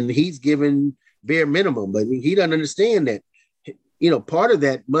and he's given bare minimum, but he doesn't understand that, you know, part of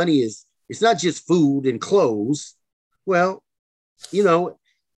that money is, it's not just food and clothes. Well, you know,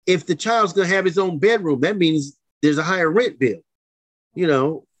 if the child's going to have his own bedroom, that means there's a higher rent bill, you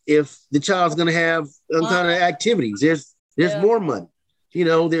know. If the child's going to have some kind of activities, there's more money, you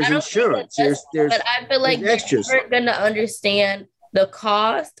know, there's insurance, there's but I feel like extras. They're going to understand the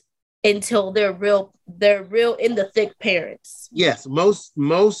cost until they're real in the thick parents. Yes.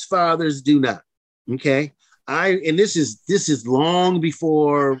 Most fathers do not. Okay. And this is long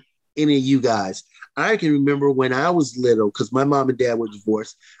before any of you guys. I can remember when I was little, because my mom and dad were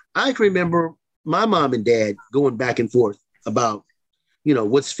divorced. I can remember my mom and dad going back and forth about, you know,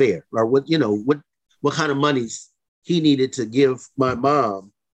 what's fair, or what, you know, what kind of monies he needed to give my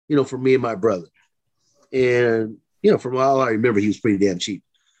mom, you know, for me and my brother. And, you know, from all I remember, he was pretty damn cheap,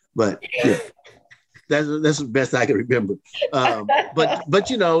 but yeah, that's the best I can remember. But,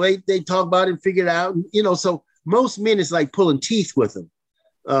 you know, they talk about it and figure it out. And, you know, so most men is like pulling teeth with them.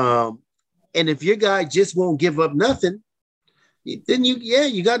 And if your guy just won't give up nothing, then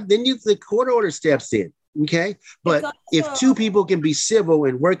the court order steps in. Okay. But if two people can be civil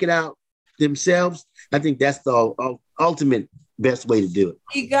and work it out themselves, I think that's the ultimate best way to do it.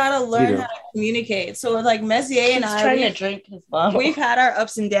 You gotta learn how to communicate. So like Messier and we've had our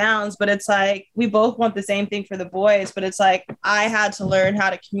ups and downs, but it's like we both want the same thing for the boys. But it's like I had to learn how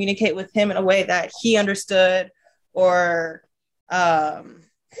to communicate with him in a way that he understood, or that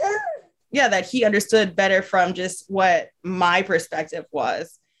he understood better from just what my perspective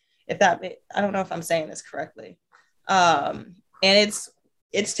was. I don't know if I'm saying this correctly. And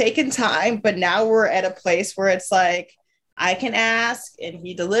it's taken time, but now we're at a place where it's like, I can ask and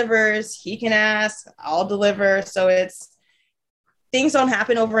he delivers, he can ask, I'll deliver. So things don't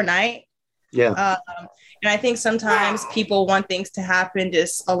happen overnight. Yeah. And I think sometimes people want things to happen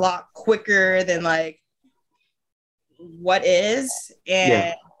just a lot quicker than like what is.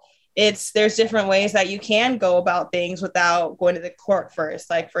 And there's different ways that you can go about things without going to the court first.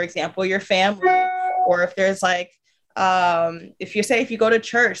 Like, for example, your family, or if there's like, if you go to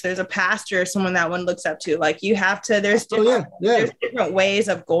church, there's a pastor or someone that one looks up to, like you have to, there's different ways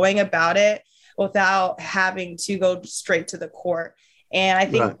of going about it without having to go straight to the court. And I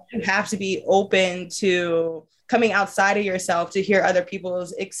think you have to be open to coming outside of yourself to hear other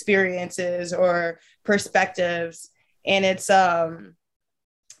people's experiences or perspectives. And it's,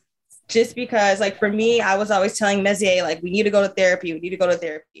 just because, like, for me, I was always telling Messier, like, we need to go to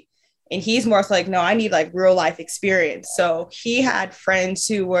therapy. And he's more so like, no, I need like real life experience. So he had friends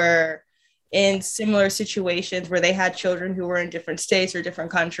who were in similar situations where they had children who were in different states or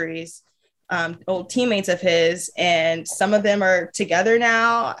different countries, old teammates of his. And some of them are together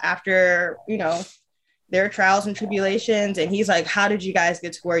now after, you know, their trials and tribulations. And he's like, how did you guys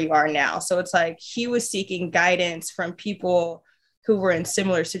get to where you are now? So it's like he was seeking guidance from people who were in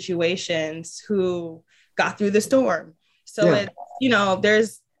similar situations who got through the storm. So it, you know,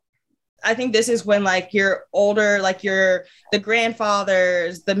 I think this is when like you're older, like you're the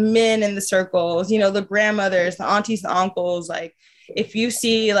grandfathers, the men in the circles, you know, the grandmothers, the aunties, the uncles, like if you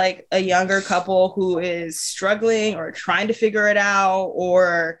see like a younger couple who is struggling or trying to figure it out,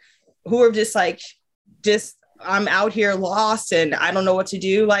 or who are just like, I'm out here lost and I don't know what to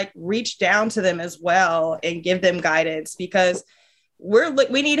do, like reach down to them as well and give them guidance, because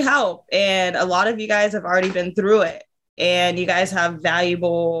we need help. And a lot of you guys have already been through it, and you guys have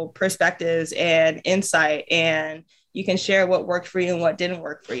valuable perspectives and insight, and you can share what worked for you and what didn't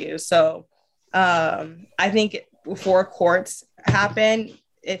work for you. So I think before courts happen,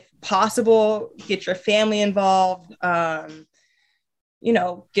 if possible, get your family involved, you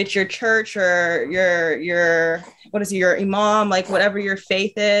know, get your church or your imam, like whatever your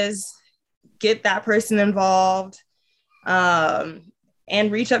faith is, get that person involved, and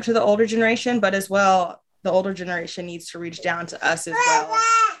reach up to the older generation. But as well, the older generation needs to reach down to us as well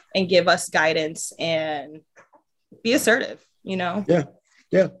and give us guidance and be assertive, you know? Yeah.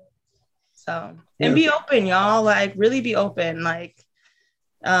 Yeah. So, and be open, y'all, like really be open. Like,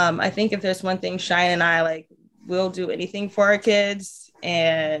 I think if there's one thing Cheyenne and I, like, we'll do anything for our kids,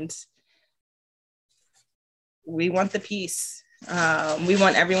 and we want the peace. We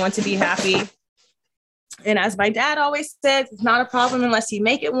want everyone to be happy. And as my dad always says, it's not a problem unless you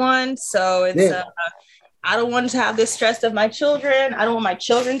make it one. So it's, I don't want to have this stress of my children. I don't want my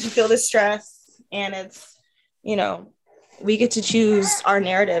children to feel this stress. And it's, you know, we get to choose our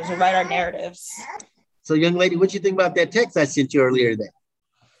narratives and write our narratives. So young lady, what you think about that text I sent you earlier today?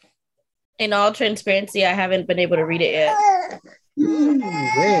 In all transparency, I haven't been able to read it yet.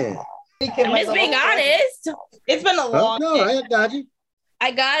 Man. I'm just being honest. It's been a long No, I got you.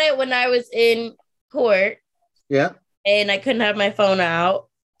 I got it when I was in court. Yeah. And I couldn't have my phone out.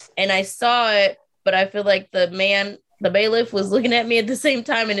 And I saw it, but I feel like the bailiff was looking at me at the same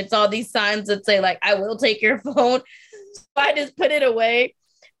time. And it's all these signs that say, like, I will take your phone. So I just put it away.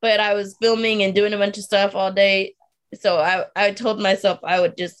 But I was filming and doing a bunch of stuff all day. So I told myself I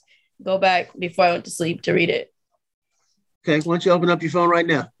would just go back before I went to sleep to read it. Okay, why don't you open up your phone right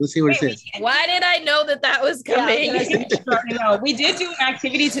now? Let's see what it says. Why did I know that was coming? Yeah, we did do an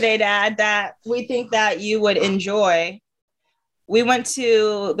activity today, Dad, that we think that you would enjoy. We went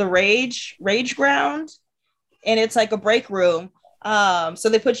to the Rage Ground, and it's like a break room. So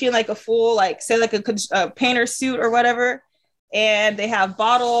they put you in like a full, like say like a painter suit or whatever, and they have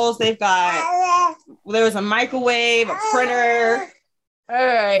bottles. There was a microwave, a printer. All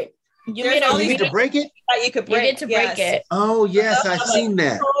right. You get to break it? You could break, you get to break it. Oh, yes, I've seen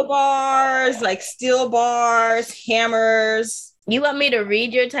that. Bars, like steel bars, hammers. You want me to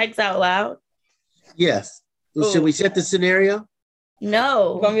read your text out loud? Yes. Well, should we set the scenario?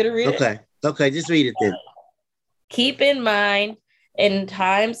 No. You want me to read it? Okay, just read it then. Keep in mind in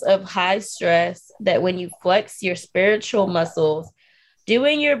times of high stress that when you flex your spiritual muscles,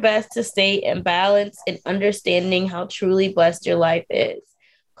 doing your best to stay in balance and understanding how truly blessed your life is.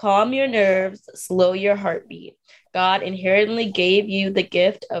 Calm your nerves, slow your heartbeat. God inherently gave you the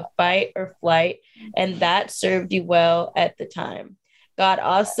gift of fight or flight, and that served you well at the time. God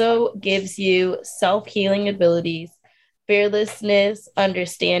also gives you self-healing abilities, fearlessness,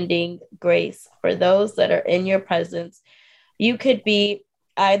 understanding, grace for those that are in your presence. You could be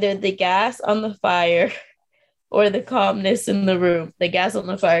either the gas on the fire or the calmness in the room. The gas on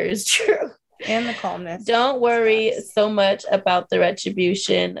the fire is true. And the calmness. Don't worry so much about the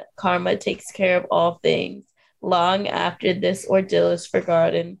retribution. Karma takes care of all things. Long after this ordeal is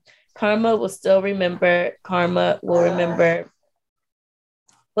forgotten, karma will still remember. Karma will remember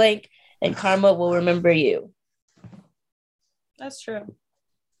blank, and karma will remember you. That's true.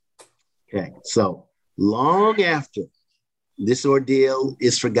 Okay, so long after this ordeal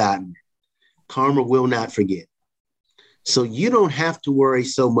is forgotten, karma will not forget. So you don't have to worry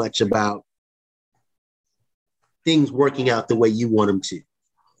so much about things working out the way you want them to.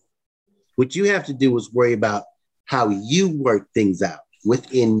 What you have to do is worry about how you work things out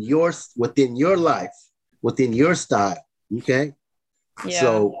within your life, within your style. Okay. Yeah.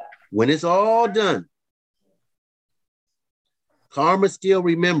 So when it's all done, karma still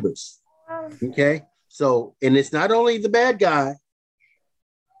remembers. Okay. So, and it's not only the bad guy,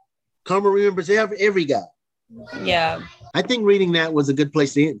 Karma remembers every guy. Yeah. I think reading that was a good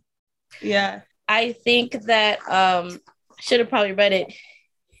place to end. Yeah. I think that should have probably read it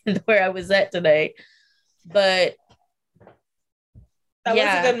where I was at today. But that was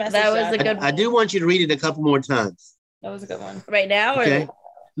a good message. That was a good one. I do want you to read it a couple more times. That was a good one. Right now? Okay.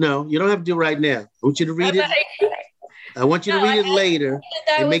 No, you don't have to do it right now. I want you to read it. I want you to read it later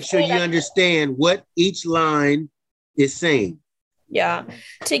and make sure you understand what each line is saying. Yeah.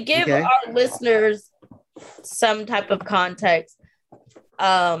 To give our listeners some type of context,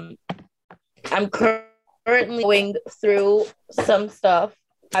 I'm currently going through some stuff.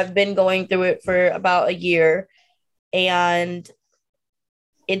 I've been going through it for about a year, and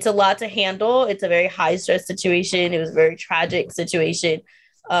it's a lot to handle. It's a very high stress situation. It was a very tragic situation.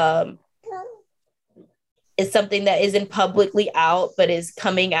 It's something that isn't publicly out, but is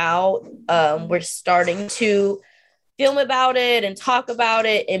coming out. We're starting to film about it and talk about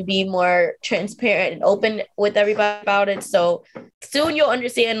it and be more transparent and open with everybody about it. So soon you'll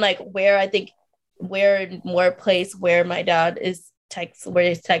understand like where my dad is where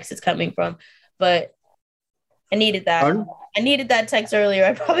his text is coming from. But I needed that. Pardon? I needed that text earlier.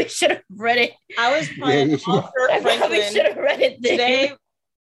 I probably should have read it. I was playing Kirk Franklin. I probably should have read it today.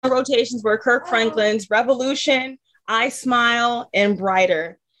 Rotations were Kirk Franklin's Revolution, I Smile, and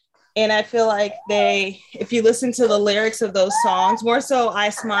Brighter. And I feel like if you listen to the lyrics of those songs, more so I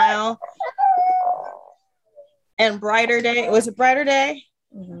Smile and Brighter Day. Was it Brighter Day?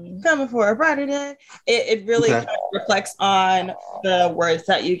 Mm-hmm. Coming for a brighter day. It really reflects on the words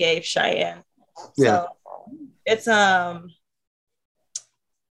that you gave, Cheyenne. Yeah. So it's that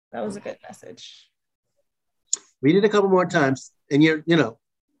was a good message. Read it a couple more times, and it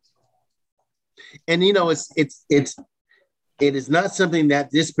is not something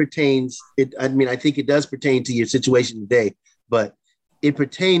that this pertains. I think it does pertain to your situation today, but it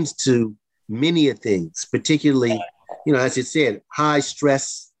pertains to many of things, particularly, as it said, high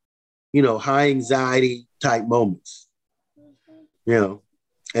stress, high anxiety type moments, and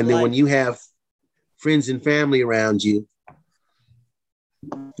then when you have friends and family around you,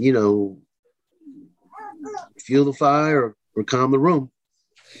 fuel the fire or calm the room.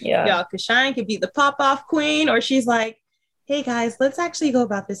 Yeah, because Cheyenne could be the pop-off queen, or she's like, hey guys, let's actually go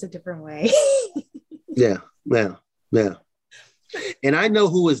about this a different way. Yeah. And I know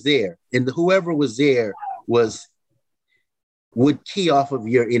who was there, and whoever was there would key off of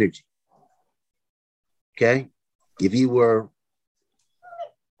your energy. Okay? If you were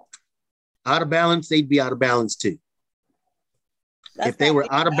out of balance, they'd be out of balance too. If they were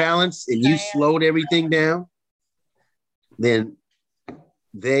out of balance and you slowed everything down, then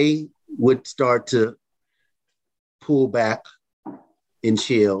they would start to pull back and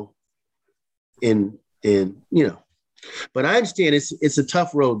chill and but I understand it's a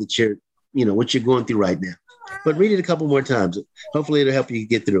tough road that you're what you're going through right now, but read it a couple more times. Hopefully it'll help you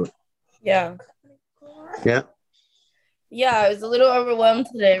get through it. Yeah, I was a little overwhelmed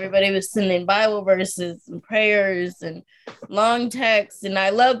today. Everybody was sending Bible verses and prayers and long texts, and I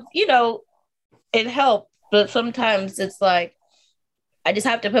love it helped, but sometimes it's like I just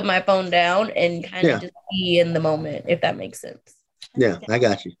have to put my phone down and kind of just be in the moment, if that makes sense. Yeah, I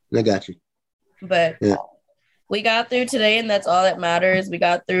got you. But we got through today, and that's all that matters. We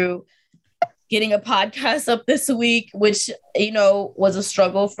got through getting a podcast up this week, which, was a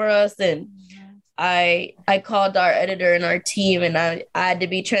struggle for us. And I called our editor and our team, and I had to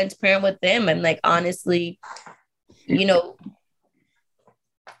be transparent with them. And honestly, this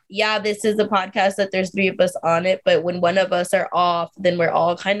is a podcast that there's 3 of us on it, but when one of us are off, then we're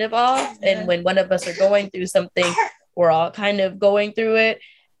all kind of off. Yeah. And when one of us are going through something, we're all kind of going through it.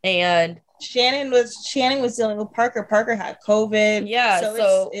 And Shannon was dealing with Parker. Parker had COVID. Yeah.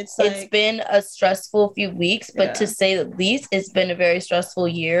 So it's been a stressful few weeks, but to say the least, it's been a very stressful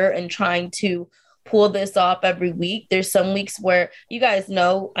year, and trying to pull this off every week. There's some weeks where you guys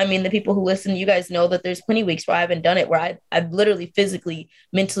know, the people who listen, you guys know that there's plenty of weeks where I haven't done it, where I literally physically,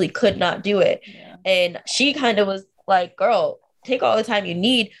 mentally could not do it. Yeah. And she kind of was like, girl, take all the time you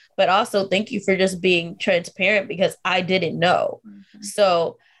need, but also thank you for just being transparent, because I didn't know. Mm-hmm.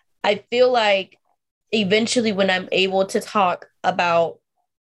 So I feel like eventually when I'm able to talk about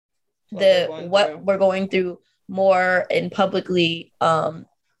what we're going through more and publicly,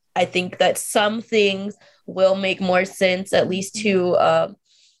 I think that some things will make more sense, at least to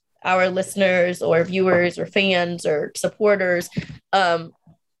our listeners or viewers or fans or supporters. And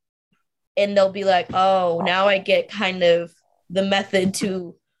they'll be like, oh, now I get kind of the method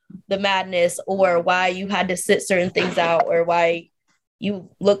to the madness, or why you had to sit certain things out, or why you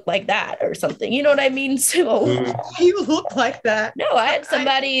look like that or something. You know what I mean? So You look like that. no, I had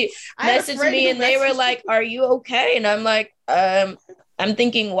somebody message me and they were like, "Are you okay?" And I'm like, I'm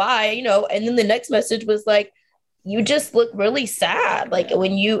thinking, why? You know, and then the next message was like, "You just look really sad. Like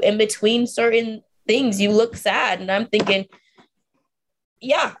when you in between certain things, you look sad." And I'm thinking,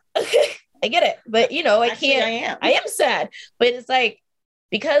 yeah, I get it. But you know, I am sad. But it's like,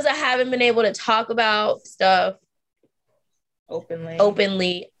 because I haven't been able to talk about stuff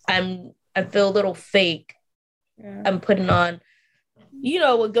openly, I feel a little fake. Yeah. I'm putting on, you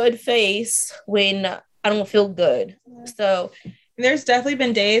know, a good face when I don't feel good. Yeah. So there's definitely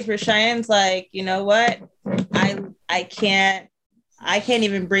been days where Cheyenne's like, you know what? I can't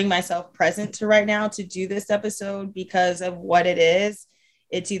even bring myself present to right now to do this episode because of what it is.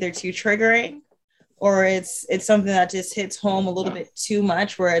 It's either too triggering or it's something that just hits home a little bit too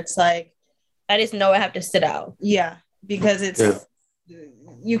much where it's like, I just know I have to sit out. Yeah, because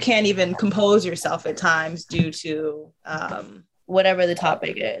you can't even compose yourself at times due to whatever the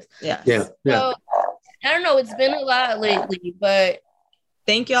topic is. Yeah. So I don't know. It's been a lot lately, but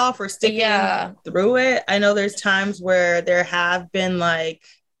thank y'all for sticking through it. I know there's times where there have been like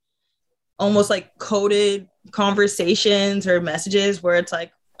almost like coded conversations or messages where it's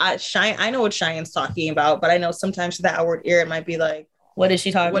like, I know what Cheyenne's talking about, but I know sometimes to the outward ear, it might be like, what is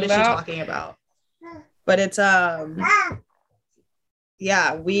she talking about? But it's,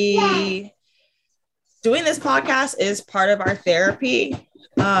 we doing this podcast is part of our therapy.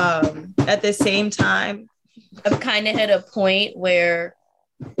 At the same time, I've kind of hit a point where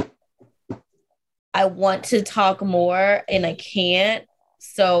I want to talk more and I can't.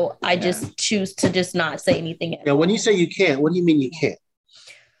 So I just choose to just not say anything. Now, when you say you can't, what do you mean you can't?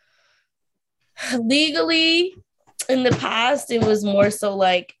 Legally, in the past, it was more so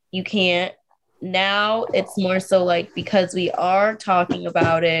like you can't. Now it's more so like because we are talking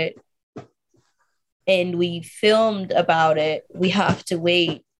about it and we filmed about it, we have to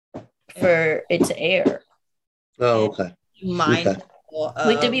wait for it to air. Oh, okay. We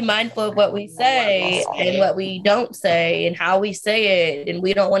have to be mindful of what we say and what we don't say and how we say it. And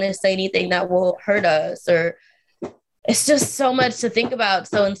we don't want to say anything that will hurt us, or it's just so much to think about.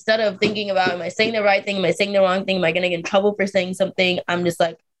 So instead of thinking about, am I saying the right thing? Am I saying the wrong thing? Am I going to get in trouble for saying something? I'm just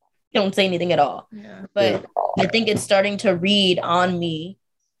like, don't say anything at all. Yeah. But I think it's starting to read on me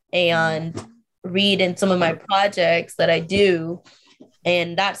and read in some of my projects that I do.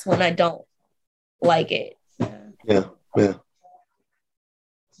 And that's when I don't like it. Yeah.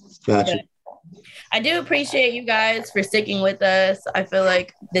 Gotcha. I do appreciate you guys for sticking with us. I feel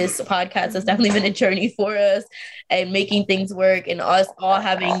like this podcast has definitely been a journey for us and making things work, and us all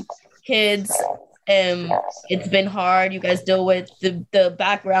having kids. It's been hard. You guys deal with the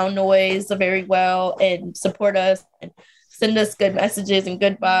background noise very well and support us and send us good messages and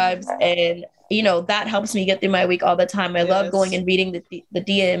good vibes. And, you know, that helps me get through my week all the time. I love going and reading the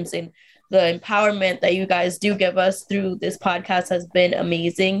DMs, and the empowerment that you guys do give us through this podcast has been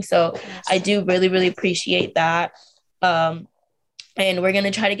amazing. So I do really, really appreciate that. And we're going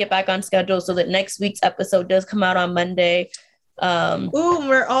to try to get back on schedule so that next week's episode does come out on Monday.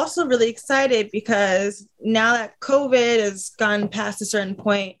 We're also really excited because now that COVID has gone past a certain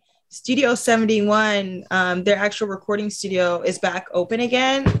point, Studio 71, their actual recording studio is back open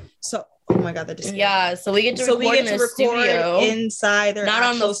again. So, oh my God, that just so we get to record in a studio inside their not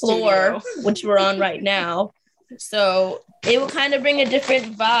on the floor, which we're on right now. So it will kind of bring a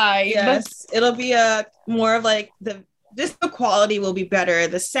different vibe. Yes, it'll be a more of like the quality will be better.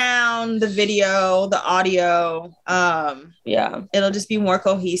 The sound, the video, the audio. It'll just be more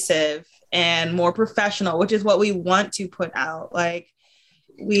cohesive and more professional, which is what we want to put out. Like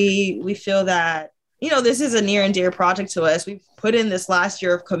we feel that, you know, this is a near and dear project to us. We've put in this last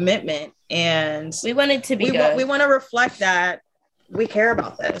year of commitment, and we want it to be good. We want to reflect that we care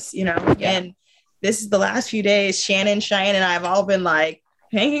about this, you know. And this is the last few days. Cheyenne, and I have all been like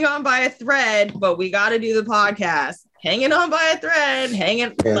hanging on by a thread, but we got to do the podcast. Hanging on by a thread,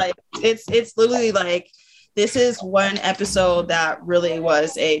 like it's literally like this is one episode that really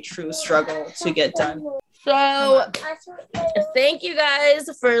was a true struggle to get done. So thank you guys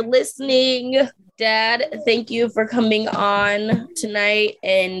for listening. Dad, thank you for coming on tonight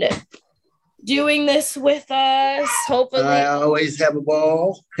and doing this with us. Hopefully, I always have a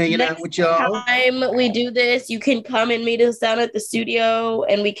ball hanging out with y'all. Next time we do this, you can come and meet us down at the studio,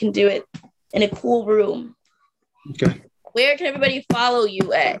 and we can do it in a cool room. Okay. Where can everybody follow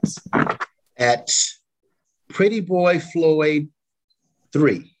you at? At Pretty Boy Floyd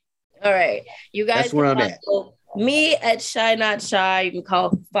 3. All right. You guys, that's where I'm at. me at Shy Not Shy. You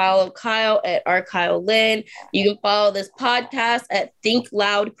can follow Kyle at Kyle Lynn. You can follow this podcast at Think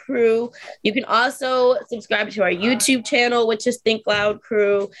Loud Crew. You can also subscribe to our YouTube channel, which is Think Loud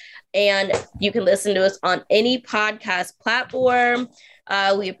Crew. And you can listen to us on any podcast platform.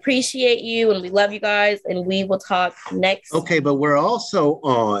 We appreciate you and we love you guys. And we will talk next. Okay, but we're also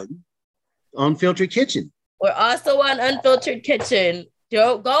on Unfiltered Kitchen. We're also on Unfiltered Kitchen.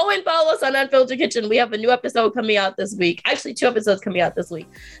 Go and follow us on Unfiltered Kitchen. We have a new episode coming out this week. Actually, 2 episodes coming out this week.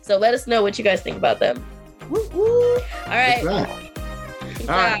 So let us know what you guys think about them. Woo, woo. All right. All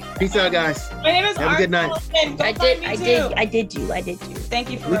right. Peace out, guys. My name is Have a good night. I did you.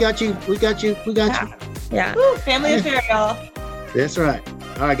 Thank you for We got you. Yeah. Woo, family affair, y'all. That's right.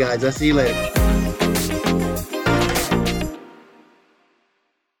 All right, guys. I'll see you later.